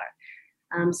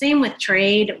radar. Same with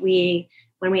trade.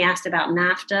 When we asked about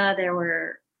NAFTA,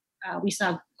 we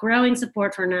saw growing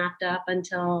support for NAFTA up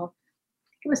until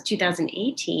I think it was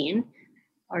 2018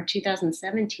 or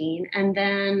 2017. And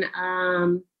then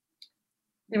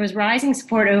there was rising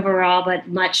support overall, but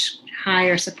much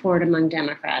higher support among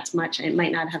Democrats. It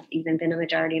might not have even been a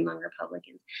majority among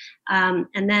Republicans.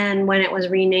 And then when it was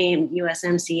renamed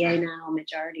USMCA, now a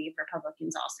majority of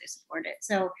Republicans also support it.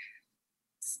 So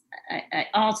I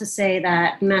also say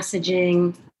that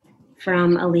messaging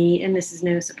from elite, and this is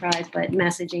no surprise, but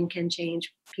messaging can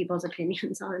change people's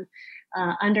opinions on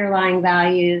underlying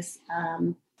values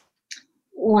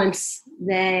once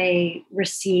they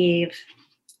receive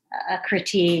a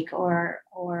critique or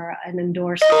an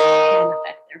endorsement can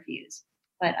affect their views.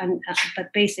 But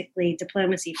basically,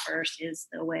 diplomacy first is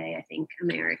the way I think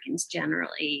Americans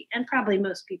generally, and probably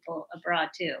most people abroad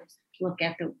too, look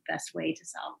at the best way to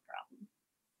solve a problem.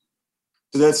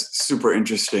 So that's super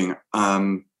interesting.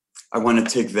 I want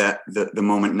to take the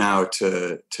moment now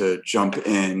to jump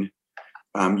in.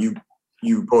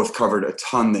 You both covered a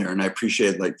ton there, and I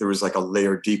appreciate there was a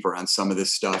layer deeper on some of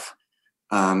this stuff.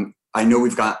 I know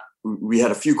we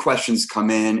had a few questions come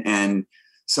in, and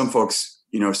some folks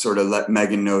sort of let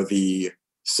Megan know the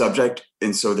subject.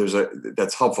 And so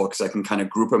that's helpful because I can kind of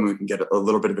group them. We can get a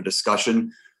little bit of a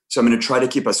discussion. So I'm going to try to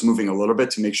keep us moving a little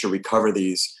bit to make sure we cover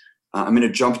these. I'm going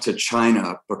to jump to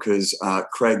China because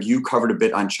Craig, you covered a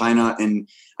bit on China, and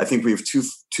I think we have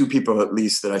two people at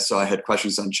least that I saw had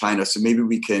questions on China. So maybe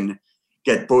we can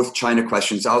get both China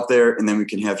questions out there, and then we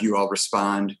can have you all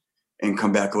respond and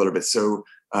come back a little bit. So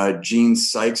Gene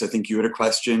Sykes, I think you had a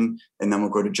question, and then we'll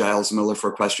go to Giles Miller for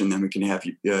a question. Then we can have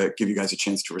you give you guys a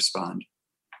chance to respond.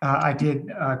 I did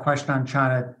a question on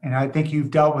China, and I think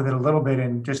you've dealt with it a little bit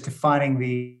in just defining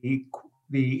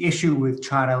the issue with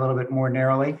China a little bit more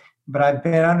narrowly. But I've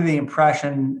been under the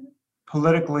impression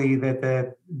politically that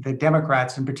the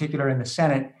Democrats, in particular in the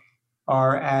Senate,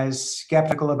 are as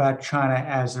skeptical about China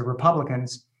as the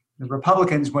Republicans. The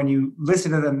Republicans, when you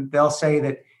listen to them, they'll say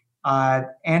that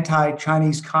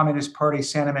anti-Chinese Communist Party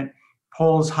sentiment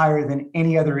polls higher than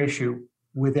any other issue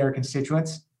with their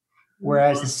constituents.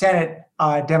 Whereas the Senate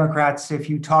Democrats, if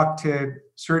you talk to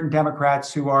certain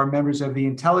Democrats who are members of the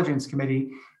Intelligence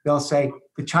Committee, they'll say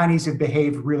the Chinese have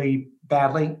behaved really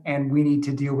badly and we need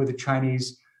to deal with the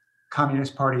Chinese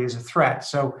Communist Party as a threat.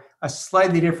 So a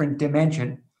slightly different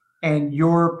dimension. And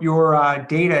your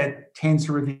data tends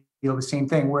to reveal the same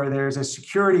thing, where there's a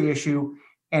security issue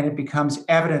and it becomes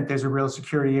evident there's a real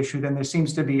security issue, then there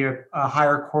seems to be a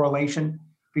higher correlation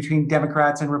between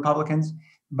Democrats and Republicans.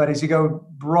 But as you go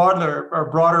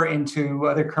broader into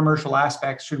other commercial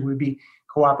aspects, should we be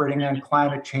cooperating on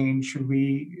climate change? Should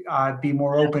we be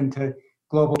more open to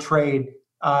global trade?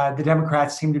 The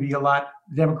Democrats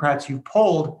you've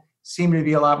polled seem to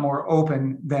be a lot more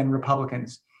open than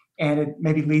Republicans. And it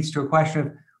maybe leads to a question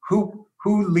of who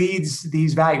leads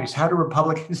these values? How do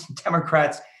Republicans and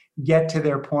Democrats get to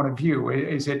their point of view?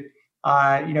 Is it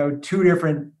two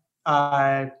different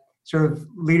sort of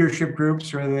leadership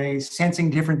groups, or are they sensing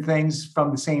different things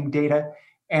from the same data?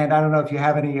 And I don't know if you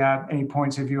have any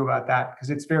points of view about that, because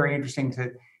it's very interesting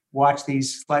to watch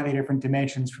these slightly different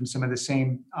dimensions from some of the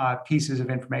same pieces of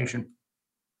information.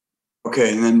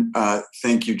 Okay, and then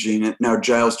thank you, Gene. Now,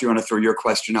 Giles, do you want to throw your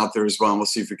question out there as well, and we'll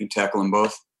see if we can tackle them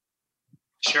both?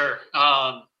 Sure.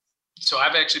 So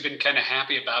I've actually been kind of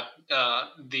happy about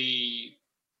the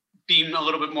being a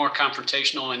little bit more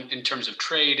confrontational in terms of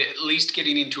trade, at least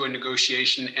getting into a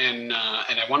negotiation. And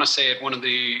I want to say at one of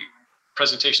the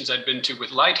presentations I'd been to with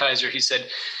Lighthizer, he said,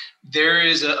 there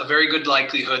is a very good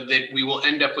likelihood that we will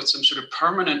end up with some sort of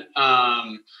permanent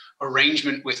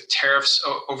arrangement with tariffs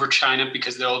over China,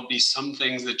 because there'll be some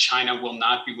things that China will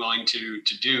not be willing to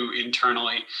do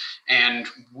internally, and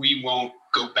we won't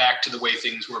go back to the way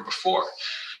things were before.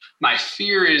 My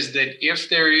fear is that if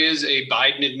there is a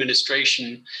Biden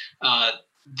administration,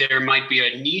 there might be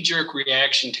a knee-jerk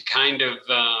reaction to kind of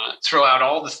throw out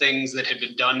all the things that had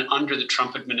been done under the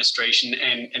Trump administration.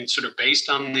 And sort of based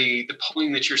on the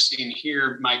polling that you're seeing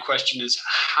here, my question is,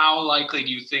 how likely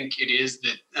do you think it is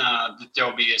that that there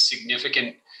will be a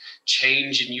significant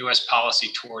change in U.S.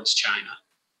 policy towards China?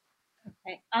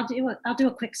 Okay, I'll do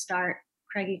a quick start.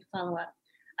 Craig, you can follow up.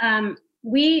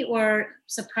 We were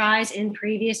surprised in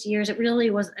previous years. It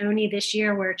really was only this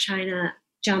year where China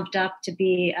jumped up to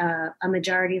be a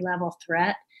majority level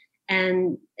threat.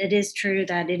 And it is true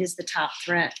that it is the top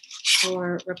threat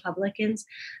for Republicans.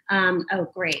 Oh,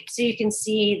 great. So you can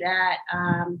see that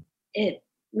it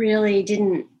really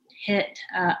didn't hit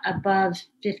above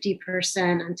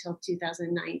 50% until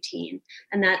 2019.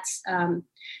 And that's,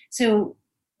 so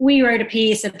we wrote a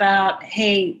piece about,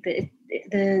 hey,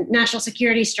 the national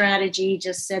security strategy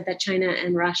just said that China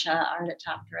and Russia are the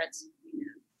top threats.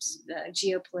 The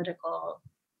geopolitical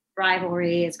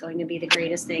rivalry is going to be the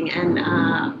greatest thing and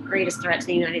greatest threat to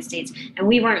the United States. And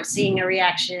we weren't seeing a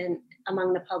reaction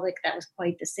among the public that was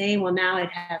quite the same. Well, now it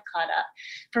has caught up.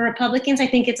 For Republicans, I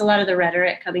think it's a lot of the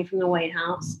rhetoric coming from the White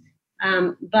House.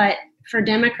 But for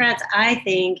Democrats, I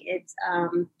think it's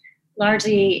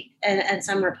largely, and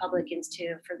some Republicans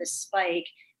too, for the spike,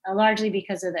 largely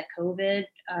because of the COVID,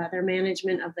 their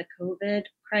management of the COVID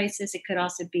crisis. It could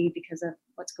also be because of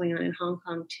what's going on in Hong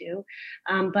Kong too.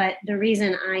 But the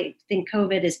reason I think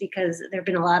COVID is because there have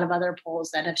been a lot of other polls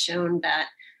that have shown that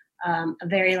a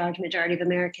very large majority of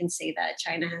Americans say that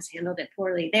China has handled it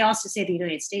poorly. They also say the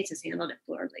United States has handled it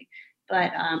poorly.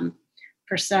 But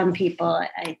for some people,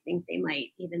 I think they might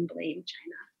even blame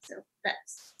China. So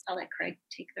I'll let Craig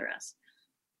take the rest.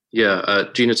 Yeah,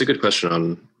 Gene, it's a good question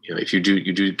on, if you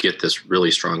do get this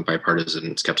really strong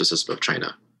bipartisan skepticism of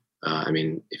China. I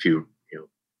mean, if you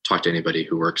talk to anybody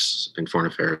who works in foreign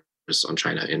affairs on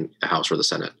China in the House or the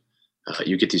Senate,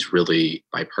 you get these really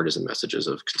bipartisan messages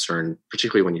of concern,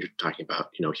 particularly when you're talking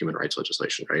about human rights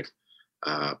legislation, right?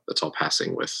 That's all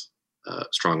passing with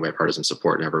strong bipartisan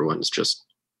support, and everyone's just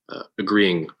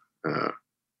agreeing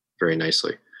very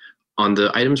nicely. On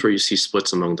the items where you see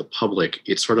splits among the public,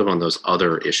 it's sort of on those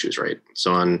other issues, right?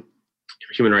 So on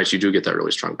human rights, you do get that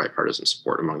really strong bipartisan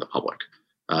support among the public.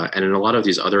 And in a lot of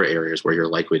these other areas where you're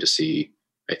likely to see,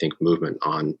 I think, movement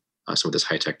on some of this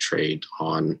high-tech trade,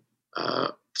 on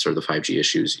sort of the 5G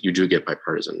issues, you do get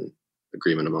bipartisan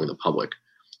agreement among the public.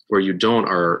 Where you don't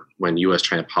are when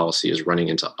U.S.-China policy is running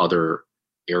into other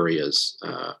areas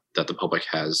that the public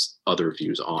has other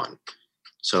views on.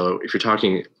 So if you're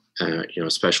talking,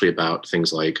 especially about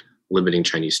things like limiting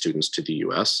Chinese students to the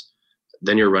U.S.,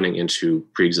 then you're running into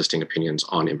pre-existing opinions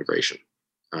on immigration,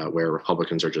 where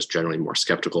Republicans are just generally more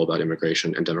skeptical about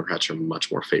immigration and Democrats are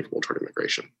much more favorable toward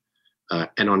immigration.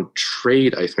 And on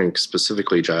trade, I think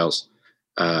specifically, Giles,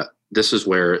 this is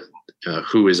where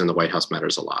who is in the White House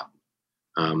matters a lot.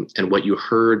 And what you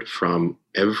heard from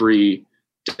every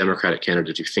Democratic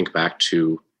candidate, you think back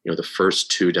to the first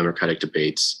two Democratic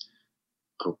debates,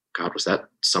 oh God, was that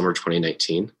summer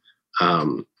 2019?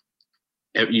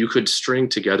 You could string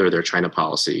together their China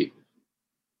policy,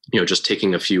 just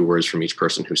taking a few words from each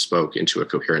person who spoke into a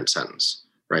coherent sentence,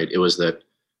 right? It was that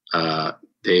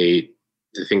they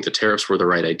think the tariffs were the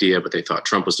right idea, but they thought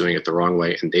Trump was doing it the wrong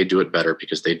way, and they do it better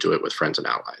because they do it with friends and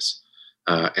allies.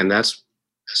 And that's,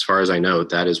 as far as I know,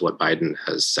 that is what Biden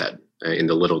has said in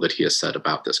the little that he has said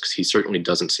about this, because he certainly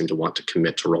doesn't seem to want to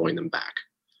commit to rolling them back.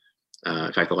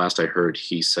 In fact, the last I heard,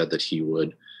 he said that he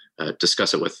would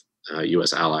discuss it with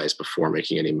U.S. allies before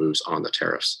making any moves on the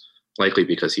tariffs, likely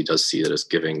because he does see it as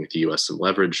giving the U.S. some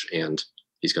leverage, and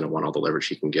he's going to want all the leverage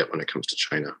he can get when it comes to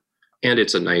China. And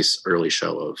it's a nice early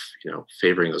show of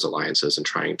favoring those alliances and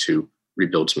trying to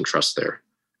rebuild some trust there.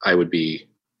 I'd be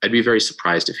very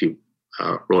surprised if he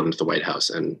rolled into the White House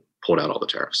and pulled out all the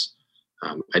tariffs.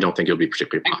 I don't think it would be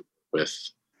particularly popular with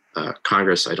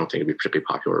Congress. I don't think it would be particularly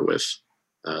popular with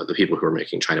the people who are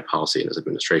making China policy in his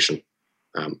administration.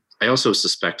 I also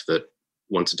suspect that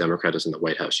once a Democrat is in the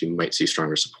White House, you might see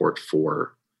stronger support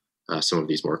for some of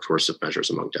these more coercive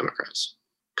measures among Democrats.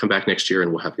 Come back next year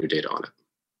and we'll have new data on it.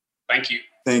 Thank you.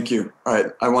 Thank you. All right,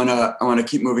 I want to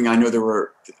keep moving. I know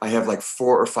I have like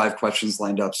 4 or 5 questions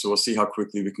lined up, so we'll see how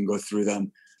quickly we can go through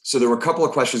them. So there were a couple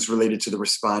of questions related to the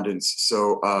respondents.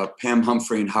 So Pam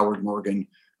Humphrey and Howard Morgan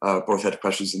both had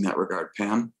questions in that regard.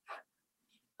 Pam?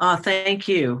 Thank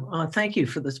you. Thank you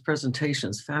for this presentation.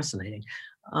 It's fascinating.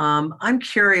 I'm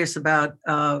curious about,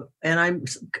 and I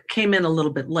came in a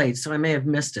little bit late, so I may have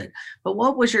missed it. But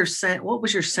what was your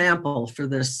sample for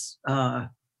this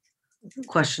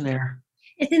questionnaire?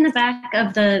 It's in the back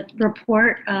of the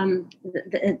report,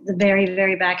 the very,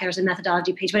 very back. There's a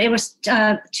methodology page, but it was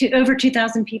over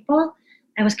 2,000 people.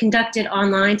 It was conducted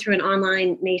online through an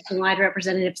online nationwide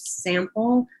representative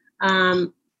sample,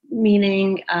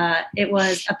 meaning it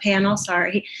was a panel,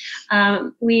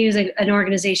 we use an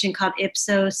organization called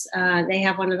Ipsos. They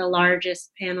have one of the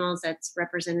largest panels that's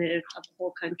representative of the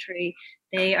whole country.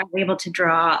 They are able to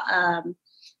draw,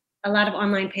 a lot of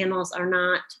online panels are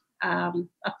not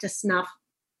up to snuff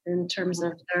in terms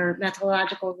of their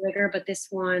methodological rigor, but this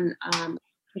one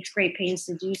takes great pains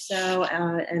to do so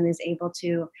and is able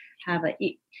to have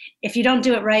if you don't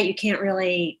do it right, you can't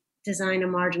really design a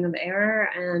margin of error,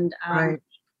 and right.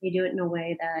 You do it in a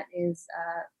way that is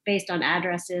based on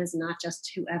addresses, not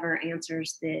just whoever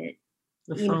answers the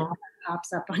email that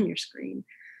pops up on your screen.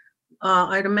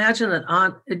 I'd imagine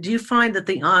that do you find that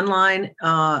the online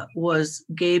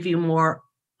gave you more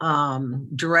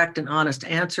direct and honest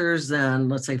answers than,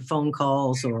 let's say, phone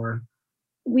calls or?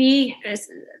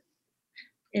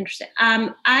 Interesting.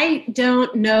 I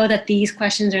don't know that these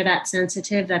questions are that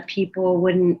sensitive that people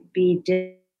wouldn't be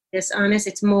dishonest.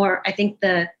 It's more, I think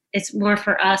it's more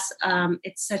for us.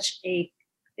 It's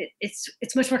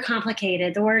much more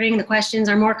complicated. The wording, the questions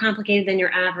are more complicated than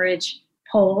your average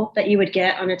poll that you would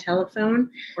get on a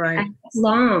telephone. Right. And it's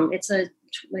long. It's a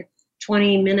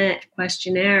 20-minute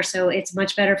questionnaire, so it's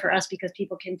much better for us because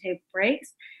people can take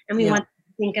breaks, and we want to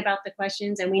think about the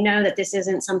questions, and we know that this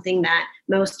isn't something that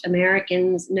most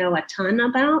Americans know a ton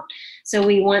about, so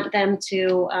we want them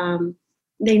to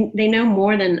they know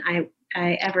more than I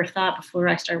ever thought before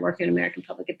I started working in American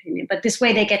public opinion, but this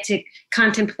way they get to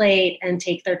contemplate and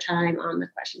take their time on the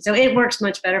question. So it works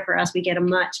much better for us. We get a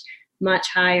much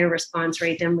higher response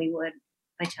rate than we would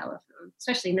by telephone,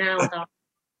 especially now with all.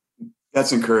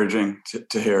 That's encouraging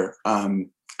to hear.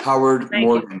 Howard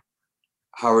Morgan.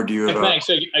 Howard, do you have Thanks.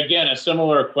 Again, a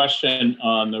similar question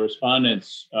on the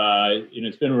respondents.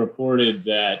 It's been reported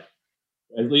that,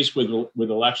 at least with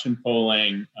election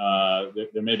polling,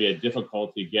 there may be a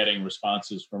difficulty getting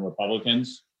responses from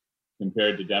Republicans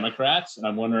compared to Democrats. And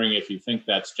I'm wondering if you think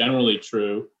that's generally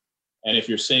true, and if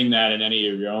you're seeing that in any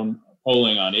of your own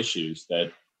polling on issues,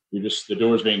 that you're just, the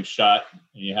door's being shut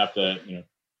and you have to,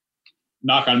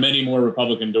 knock on many more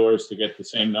Republican doors to get the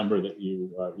same number that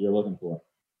you're looking for.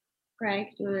 Greg,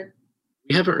 do you want to?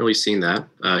 We haven't really seen that.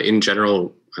 In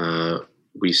general, you'll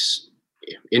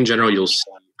see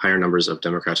higher numbers of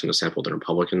Democrats in the sample than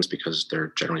Republicans, because there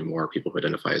are generally more people who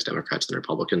identify as Democrats than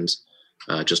Republicans,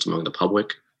 just among the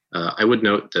public. I would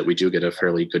note that we do get a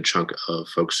fairly good chunk of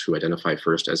folks who identify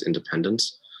first as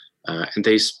independents, and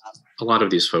a lot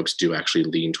of these folks do actually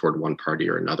lean toward one party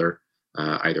or another,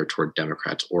 either toward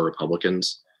Democrats or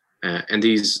Republicans. And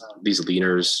these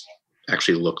leaners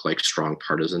actually look like strong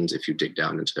partisans if you dig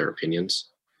down into their opinions.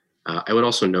 I would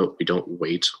also note we don't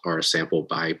weight our sample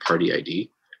by party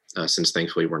ID, since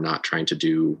thankfully we're not trying to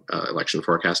do election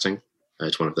forecasting.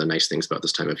 It's one of the nice things about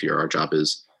this time of year. Our job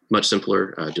is much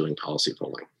simpler, doing policy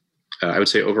polling. I would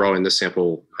say overall in this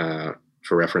sample,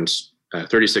 for reference,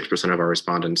 36% of our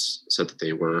respondents said that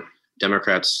they were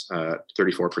Democrats,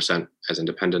 34% as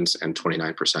independents, and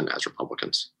 29% as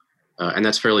Republicans. And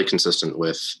that's fairly consistent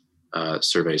with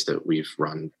surveys that we've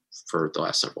run for the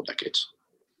last several decades.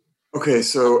 Okay,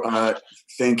 so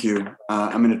thank you.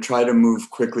 I'm going to try to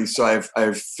move quickly. So I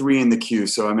have three in the queue.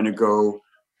 So I'm going to go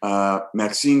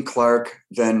Maxine Clark,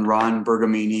 then Ron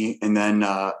Bergamini, and then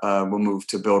we'll move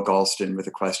to Bill Galston with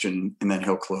a question, and then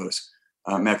he'll close.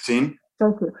 Maxine?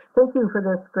 Thank you. Thank you for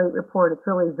this great report. It's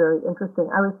really very interesting.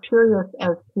 I was curious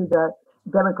as to the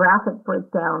demographic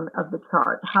breakdown of the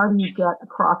chart. How do you get a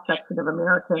cross-section of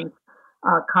Americans,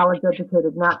 college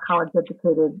educated, not college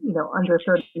educated, under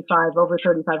 35, over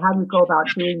 35? How do you go about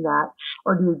doing that?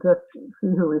 Or do you just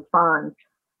see who responds?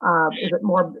 Is it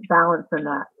more balanced than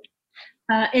that?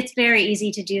 It's very easy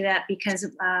to do that because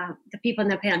the people in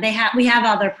the panel, we have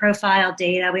all their profile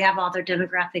data, we have all their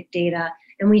demographic data,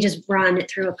 and we just run it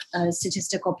through a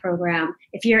statistical program.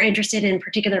 If you're interested in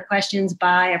particular questions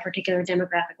by a particular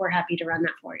demographic, we're happy to run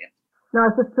that for you. No, I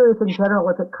was just curious in general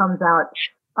if it comes out.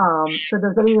 So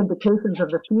there's any indications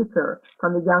of the future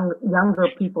from the younger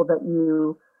people that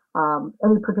you,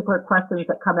 any particular questions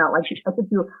that come out? Like I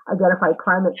think you identified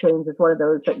climate change as one of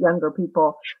those that younger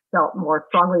people felt more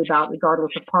strongly about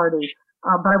regardless of party.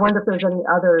 But I wonder if there's any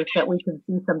others that we can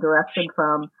see some direction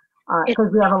from, because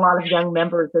we have a lot of young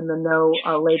members in the no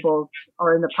labels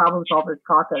or in the Problem Solvers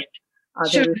Caucus.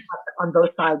 Sure. They reflect on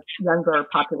both sides younger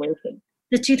population.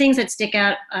 The two things that stick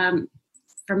out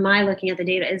from my looking at the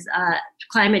data is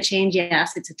climate change.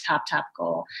 Yes, it's a top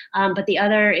goal. But the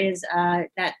other is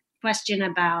that question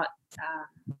about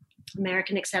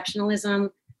American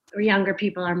exceptionalism. Younger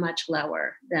people are much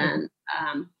lower than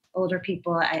older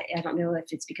people. I don't know if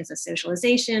it's because of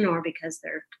socialization or because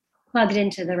they're plugged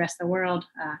into the rest of the world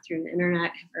through the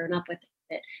internet, have grown up with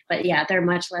it. But yeah, they're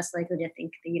much less likely to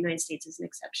think the United States is an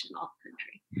exceptional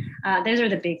country. Those are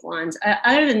the big ones.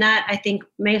 Other than that, I think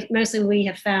mostly we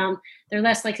have found they're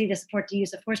less likely to support the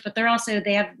use of force, but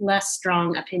they have less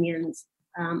strong opinions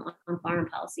on foreign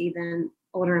policy than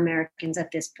older Americans at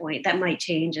this point. That might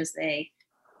change as they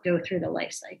go through the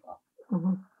life cycle.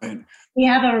 Mm-hmm. Right. We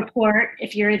have a report,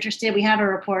 if you're interested, we have a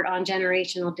report on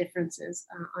generational differences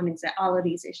on all of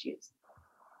these issues.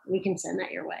 We can send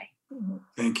that your way.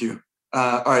 Thank you.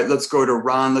 All right, let's go to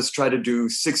Ron. Let's try to do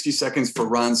 60 seconds for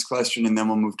Ron's question, and then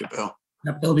we'll move to Bill.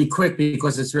 It'll be quick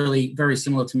because it's really very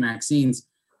similar to Maxine's.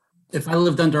 If I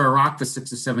lived under a rock for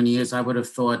 6 or 7 years, I would have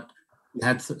thought we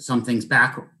had some things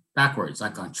backwards,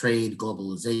 like on trade,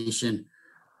 globalization.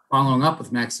 Following up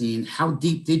with Maxine, how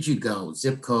deep did you go?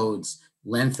 Zip codes,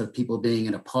 length of people being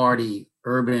in a party,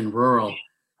 urban, rural.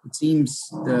 It seems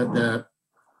the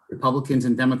Republicans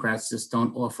and Democrats just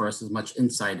don't offer us as much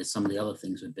insight as some of the other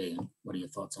things would be. What are your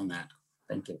thoughts on that?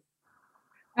 Thank you.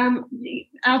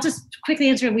 I'll just quickly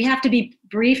answer. We have to be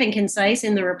brief and concise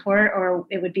in the report, or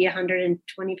it would be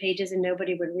 120 pages and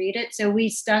nobody would read it. So we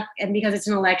stuck, and because it's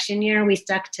an election year, we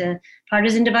stuck to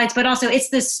partisan divides. But also, it's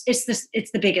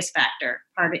the biggest factor,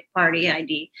 party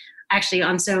ID, actually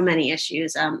on so many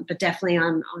issues, but definitely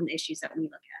on issues that we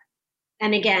look at.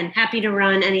 And again, happy to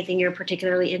run anything you're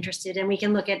particularly interested in. We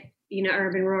can look at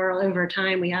urban, rural over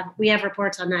time. We have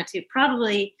reports on that too.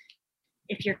 Probably.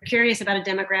 If you're curious about a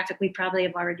demographic, we probably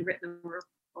have already written a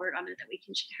report on it that we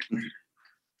can share.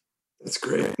 That's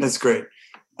great. That's great.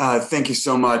 Thank you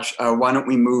so much. Why don't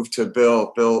we move to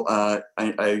Bill? Bill, I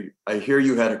hear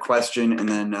you had a question, and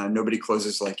then nobody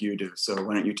closes like you do. So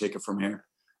why don't you take it from here?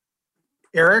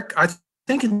 Eric, I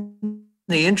think in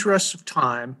the interest of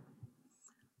time,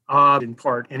 in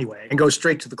part anyway, and go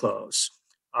straight to the close.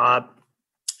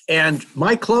 And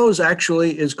my close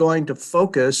actually is going to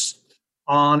focus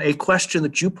on a question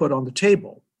that you put on the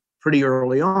table pretty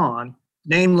early on,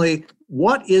 namely,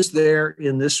 what is there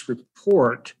in this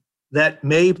report that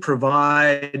may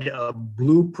provide a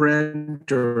blueprint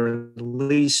or at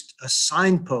least a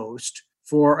signpost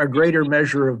for a greater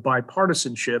measure of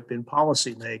bipartisanship in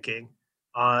policymaking,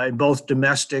 in both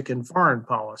domestic and foreign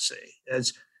policy?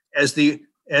 As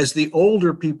the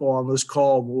older people on this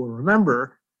call will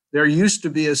remember, there used to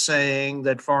be a saying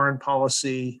that foreign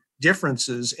policy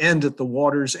differences end at the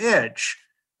water's edge.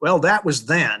 Well, that was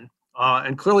then,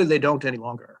 and clearly they don't any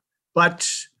longer. But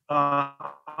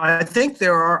I think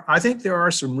there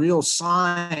are some real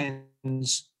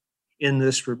signs in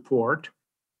this report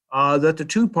that the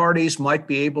two parties might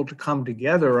be able to come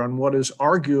together on what is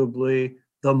arguably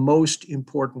the most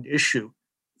important issue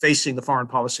facing the foreign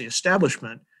policy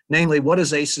establishment, namely, what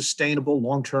is a sustainable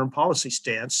long-term policy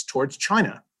stance towards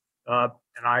China?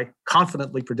 And I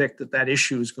confidently predict that that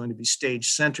issue is going to be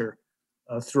stage center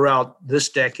throughout this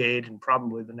decade and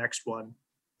probably the next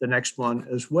one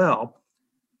as well.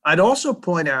 I'd also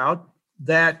point out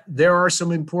that there are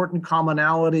some important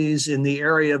commonalities in the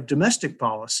area of domestic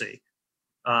policy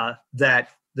that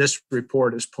this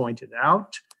report has pointed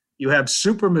out. You have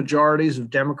supermajorities of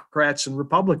Democrats and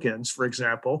Republicans, for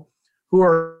example, who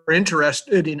are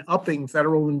interested in upping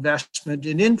federal investment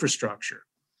in infrastructure.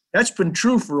 That's been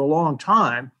true for a long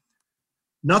time.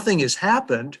 Nothing has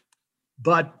happened,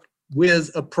 but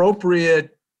with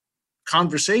appropriate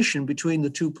conversation between the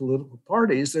two political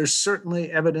parties, there's certainly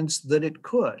evidence that it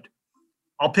could.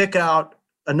 I'll pick out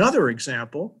another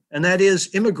example, and that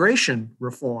is immigration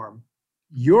reform.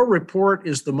 Your report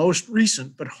is the most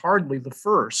recent, but hardly the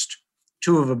first,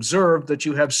 to have observed that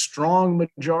you have strong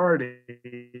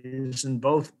majorities in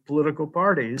both political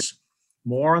parties,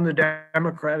 more on the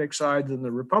Democratic side than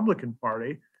the Republican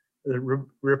Party, the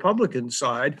Republican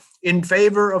side, in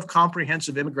favor of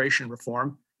comprehensive immigration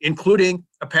reform, including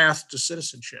a path to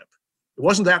citizenship. It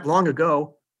wasn't that long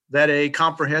ago that a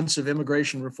comprehensive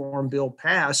immigration reform bill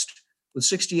passed with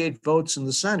 68 votes in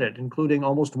the Senate, including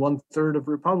almost 1/3 of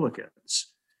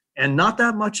Republicans. And not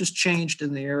that much has changed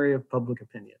in the area of public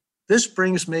opinion. This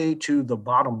brings me to the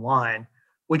bottom line,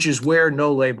 which is where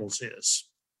No Labels is.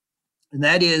 And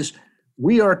that is,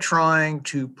 we are trying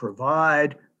to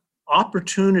provide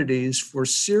opportunities for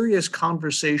serious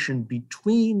conversation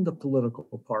between the political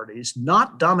parties,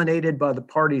 not dominated by the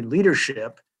party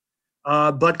leadership,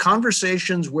 but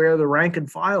conversations where the rank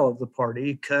and file of the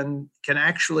party can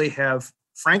actually have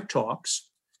frank talks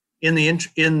in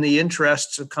the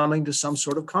interests of coming to some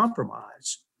sort of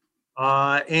compromise.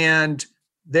 And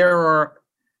there are,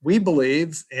 we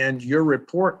believe, and your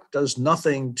report does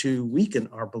nothing to weaken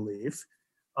our belief,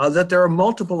 that there are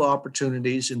multiple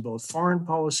opportunities in both foreign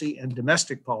policy and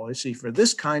domestic policy for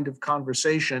this kind of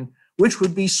conversation, which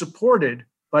would be supported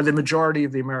by the majority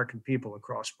of the American people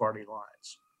across party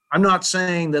lines. I'm not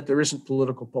saying that there isn't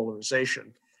political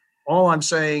polarization. All I'm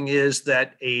saying is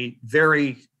that a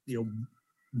very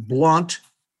blunt,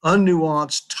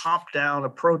 unnuanced, top-down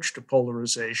approach to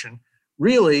polarization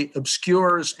really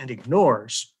obscures and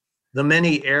ignores the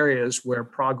many areas where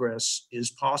progress is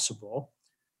possible.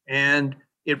 And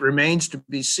it remains to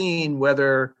be seen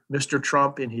whether Mr.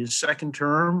 Trump in his second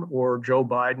term or Joe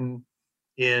Biden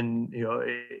in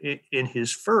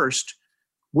his first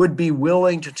would be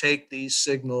willing to take these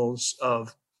signals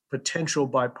of potential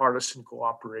bipartisan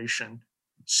cooperation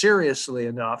seriously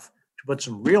enough to put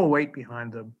some real weight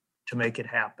behind them to make it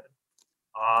happen.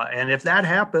 And if that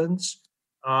happens,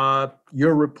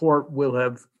 your report will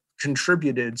have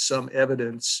contributed some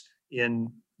evidence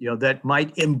in that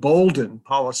might embolden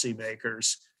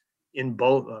policymakers in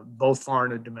both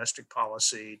foreign and domestic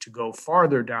policy to go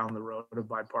farther down the road of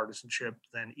bipartisanship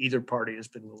than either party has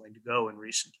been willing to go in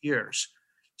recent years.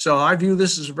 So I view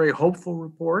this as a very hopeful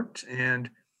report,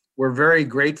 and we're very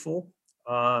grateful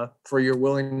for your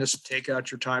willingness to take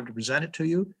out your time to present it to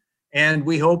you. And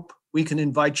we hope we can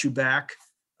invite you back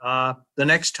the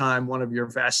next time one of your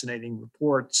fascinating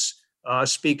reports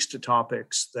speaks to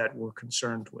topics that we're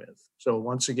concerned with. So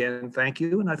once again, thank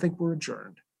you, and I think we're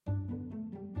adjourned.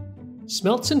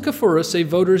 Smeltz and Kaffoura say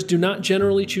voters do not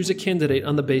generally choose a candidate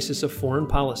on the basis of foreign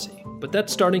policy, but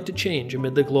that's starting to change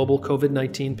amid the global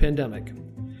COVID-19 pandemic.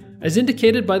 As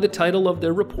indicated by the title of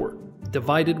their report,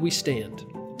 Divided We Stand,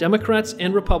 Democrats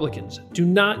and Republicans do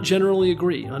not generally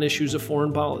agree on issues of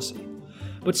foreign policy.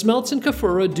 But Smeltz and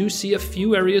Kaffoura do see a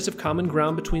few areas of common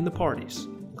ground between the parties,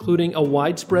 including a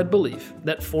widespread belief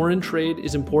that foreign trade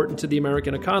is important to the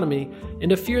American economy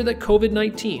and a fear that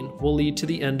COVID-19 will lead to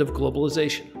the end of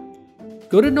globalization.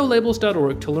 Go to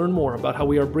nolabels.org to learn more about how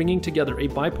we are bringing together a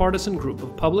bipartisan group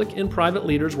of public and private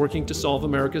leaders working to solve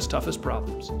America's toughest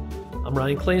problems. I'm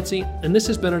Ryan Clancy, and this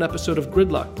has been an episode of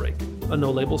Gridlock Break, a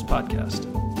No Labels podcast.